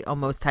holiday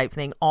almost type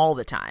thing all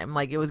the time.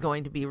 Like, it was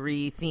going to be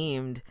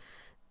re-themed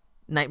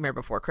Nightmare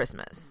Before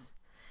Christmas.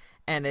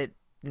 And it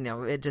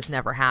just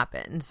never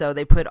happened. So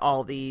they put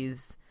all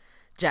these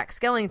Jack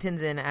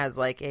Skellingtons in as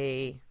like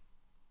a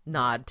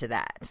nod to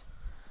that.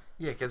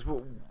 Yeah, because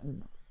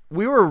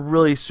we were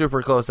really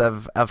super close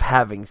of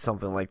having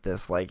something like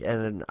this. Like,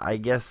 and I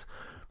guess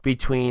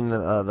between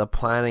the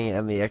planning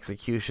and the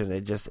execution,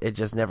 it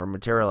just never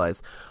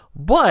materialized.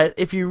 But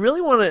if you really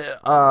want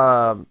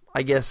to,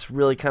 I guess,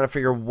 really kind of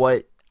figure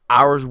what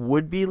ours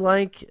would be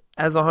like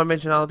as a Haunted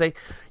Mansion holiday,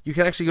 you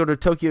can actually go to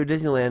Tokyo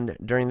Disneyland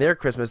during their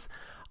Christmas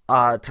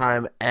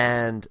time,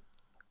 and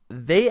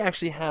they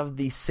actually have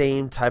the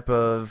same type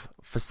of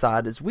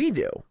facade as we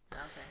do.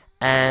 Okay.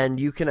 And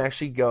you can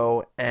actually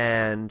go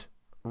and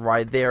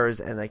ride theirs,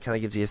 and that kind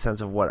of gives you a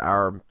sense of what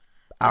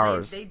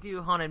ours. They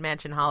do Haunted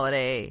Mansion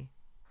holiday,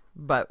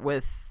 but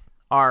with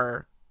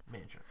our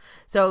mansion.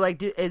 So,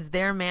 like, is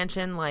their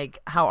mansion like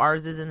how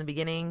ours is in the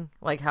beginning?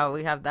 Like how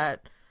we have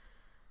that,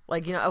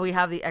 like, we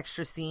have the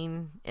extra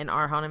scene in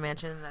our Haunted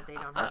Mansion that they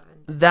don't have.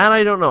 That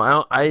I don't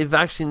know. I've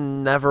actually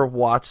never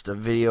watched a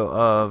video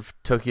of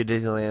Tokyo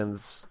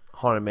Disneyland's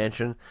Haunted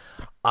Mansion.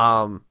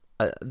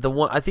 The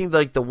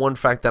one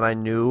fact that I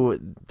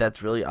knew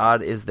that's really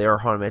odd is there are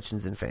Haunted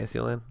Mansions in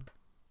Fantasyland.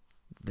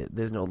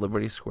 There's no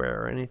Liberty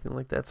Square or anything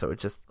like that, so it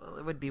just... Well,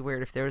 it would be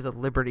weird if there was a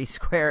Liberty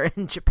Square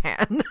in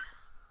Japan.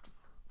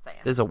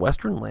 There's a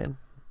Western Land.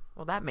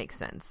 Well, that makes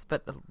sense,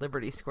 but the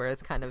Liberty Square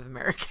is kind of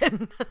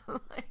American.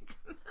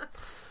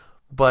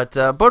 But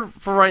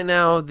for right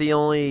now, the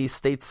only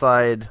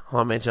stateside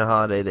Haunted Mansion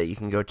holiday that you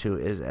can go to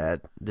is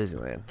at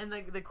Disneyland. And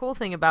the cool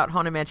thing about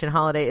Haunted Mansion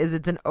Holiday is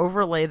it's an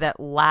overlay that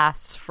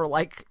lasts for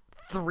like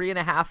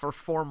 3.5 or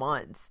 4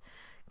 months.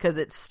 Because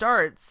it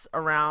starts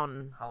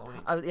around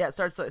Halloween. It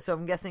starts. So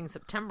I'm guessing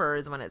September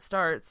is when it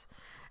starts,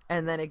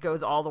 and then it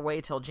goes all the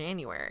way till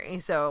January.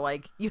 So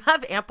like you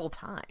have ample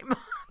time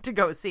to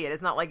go see it.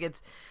 It's not like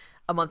it's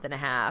a month and a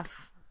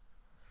half.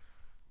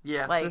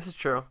 Yeah, like, this is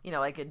true.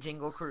 Like a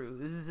Jingle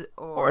Cruise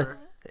or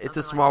It's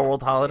a Small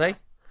World holiday,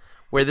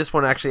 where this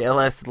one actually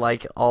lasted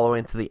like all the way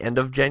into the end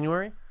of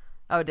January.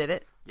 Oh, did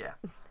it? Yeah.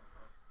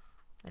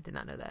 I did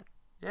not know that.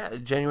 Yeah,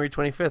 January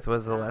 25th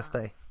was the last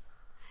day.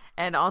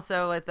 And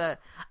also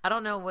I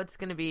don't know what's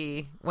going to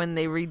be when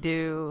they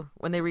reopen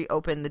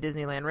the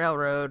Disneyland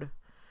Railroad,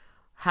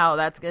 how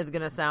that's going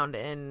to sound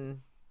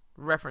in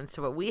reference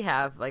to what we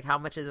have, like how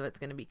much of it's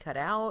going to be cut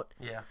out.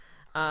 Yeah.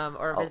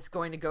 Or if it's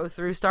going to go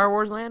through Star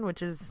Wars Land,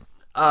 which is...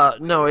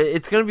 No,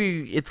 it's going to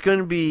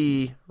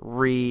be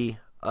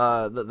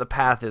the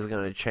path is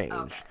going to change.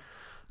 Okay.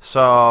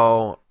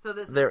 So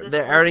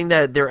they're adding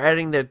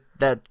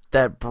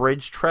that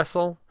bridge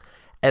trestle.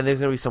 And there's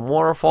going to be some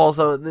waterfalls.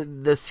 So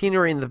the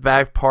scenery in the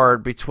back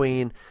part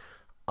between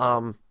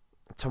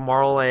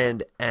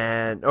Tomorrowland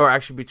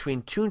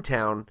between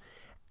Toontown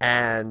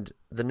and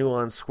the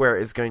Nuance Square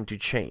is going to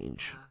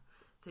change.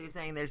 So you're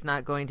saying there's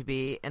not going to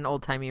be an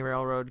old-timey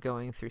railroad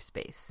going through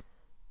space?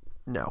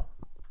 No.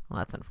 Well,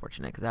 that's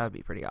unfortunate because that would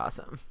be pretty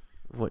awesome.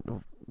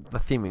 The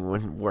theming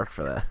wouldn't work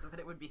for that. But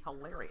it would be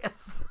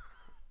hilarious.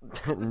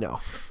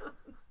 No.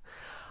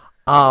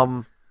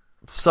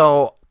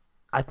 So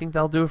I think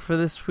that'll do it for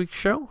this week's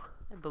show.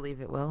 I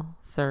believe it will,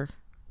 sir.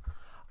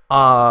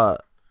 Little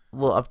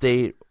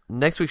update.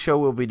 Next week's show,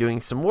 we'll be doing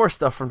some more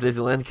stuff from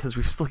Disneyland because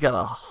we've still got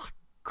a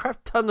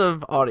crap ton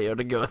of audio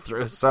to go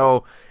through.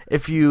 So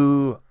if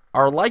you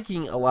are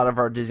liking a lot of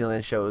our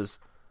Disneyland shows,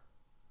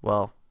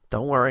 well,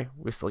 don't worry.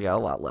 We still got a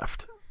lot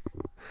left.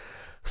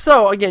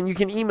 So, again, you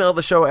can email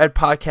the show at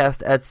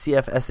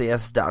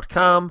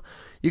podcast@cfsas.com.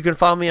 You can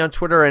follow me on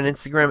Twitter and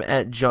Instagram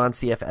at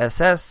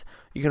JohnCFSS.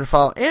 You can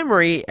follow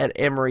Anne-Marie at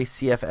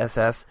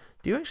AnneMarieCFSS.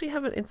 Do you actually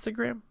have an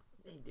Instagram?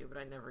 I do, but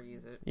I never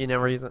use it. You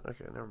never use it?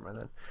 Okay, never mind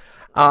then.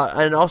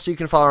 And also you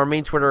can follow our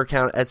main Twitter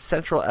account at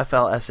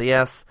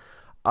CentralFLSAS.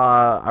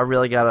 I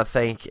really got to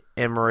thank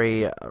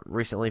Anne-Marie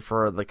recently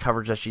for the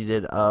coverage that she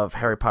did of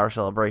Harry Potter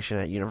Celebration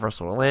at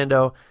Universal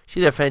Orlando. She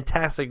did a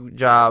fantastic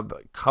job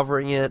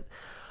covering it.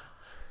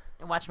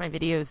 And watch my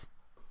videos.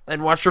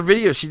 And watch her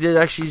videos. She did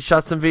actually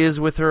shot some videos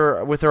with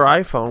her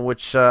iPhone,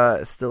 which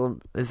still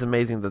is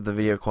amazing that the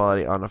video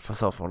quality on a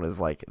cell phone is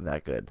like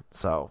that good.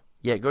 So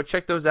yeah, go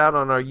check those out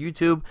on our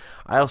YouTube.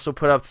 I also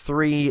put up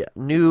 3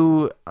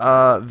 new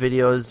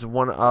videos.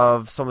 One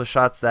of some of the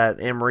shots that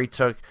Anne-Marie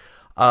took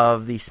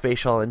of the Space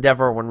Shuttle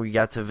Endeavour when we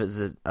got to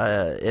visit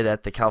it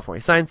at the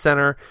California Science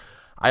Center.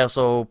 I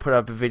also put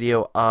up a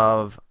video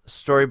of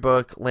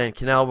Storybook Land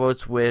Canal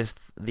Boats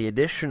with the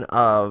addition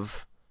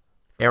of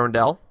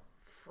Arendelle.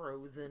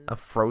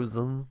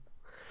 Frozen.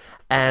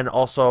 And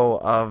also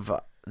of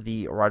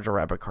the Roger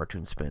Rabbit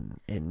cartoon spin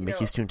in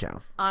Mickey's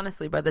Toontown.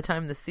 Honestly, by the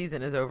time the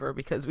season is over,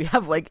 because we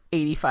have like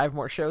 85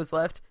 more shows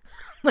left,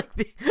 like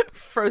the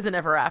Frozen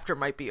Ever After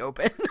might be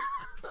open.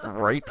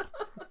 Right.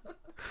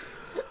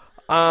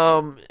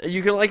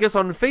 You can like us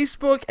on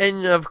Facebook,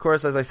 and of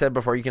course, as I said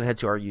before, you can head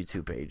to our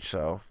YouTube page.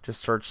 So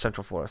just search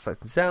Central Florida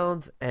Sights and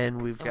Sounds,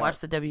 and we've got watch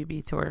the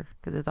WB tour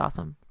because it's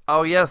awesome.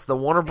 Oh yes, the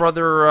Warner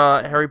Brother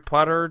Harry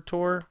Potter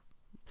tour.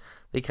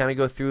 They kind of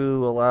go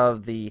through a lot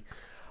of the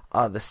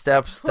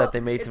steps that they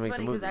made to make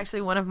the movie. Because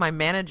actually, one of my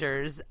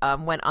managers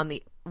went on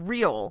the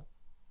real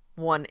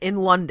one in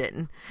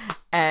London,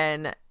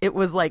 and it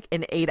was like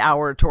an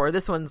 8-hour tour.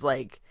 This one's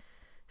like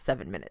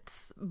 7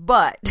 minutes,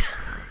 but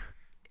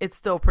it's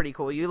still pretty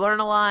cool. You learn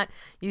a lot.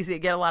 You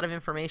get a lot of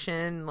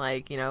information.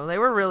 Like, they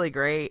were really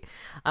great.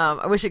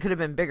 I wish it could have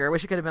been bigger. I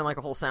wish it could have been like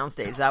a whole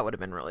soundstage. That would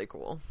have been really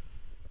cool.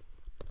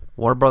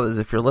 Warner Brothers,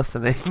 if you're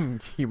listening,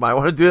 you might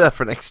want to do that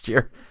for next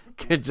year.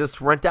 Could just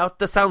rent out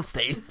the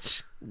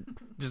soundstage.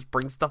 Just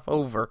bring stuff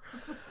over.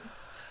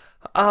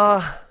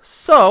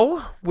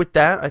 So, with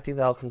that, I think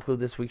that'll conclude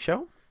this week's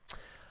show.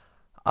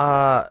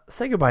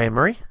 Say goodbye,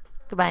 Anne-Marie.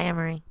 Goodbye,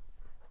 Anne-Marie.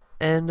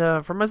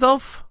 And for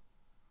myself,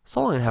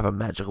 so long and have a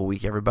magical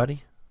week,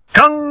 everybody.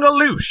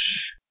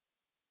 Kungaloosh!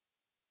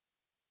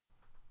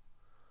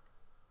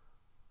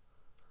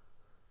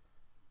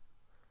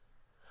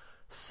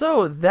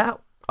 So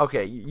that...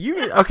 Okay,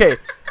 okay.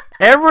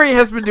 Anne-Marie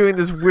has been doing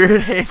this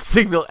weird hand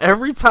signal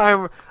every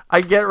time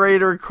I get ready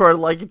to record.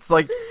 Like, it's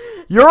like,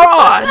 you're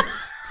on!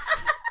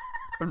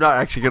 I'm not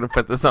actually going to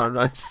put this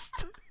on.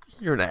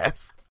 You're an ass.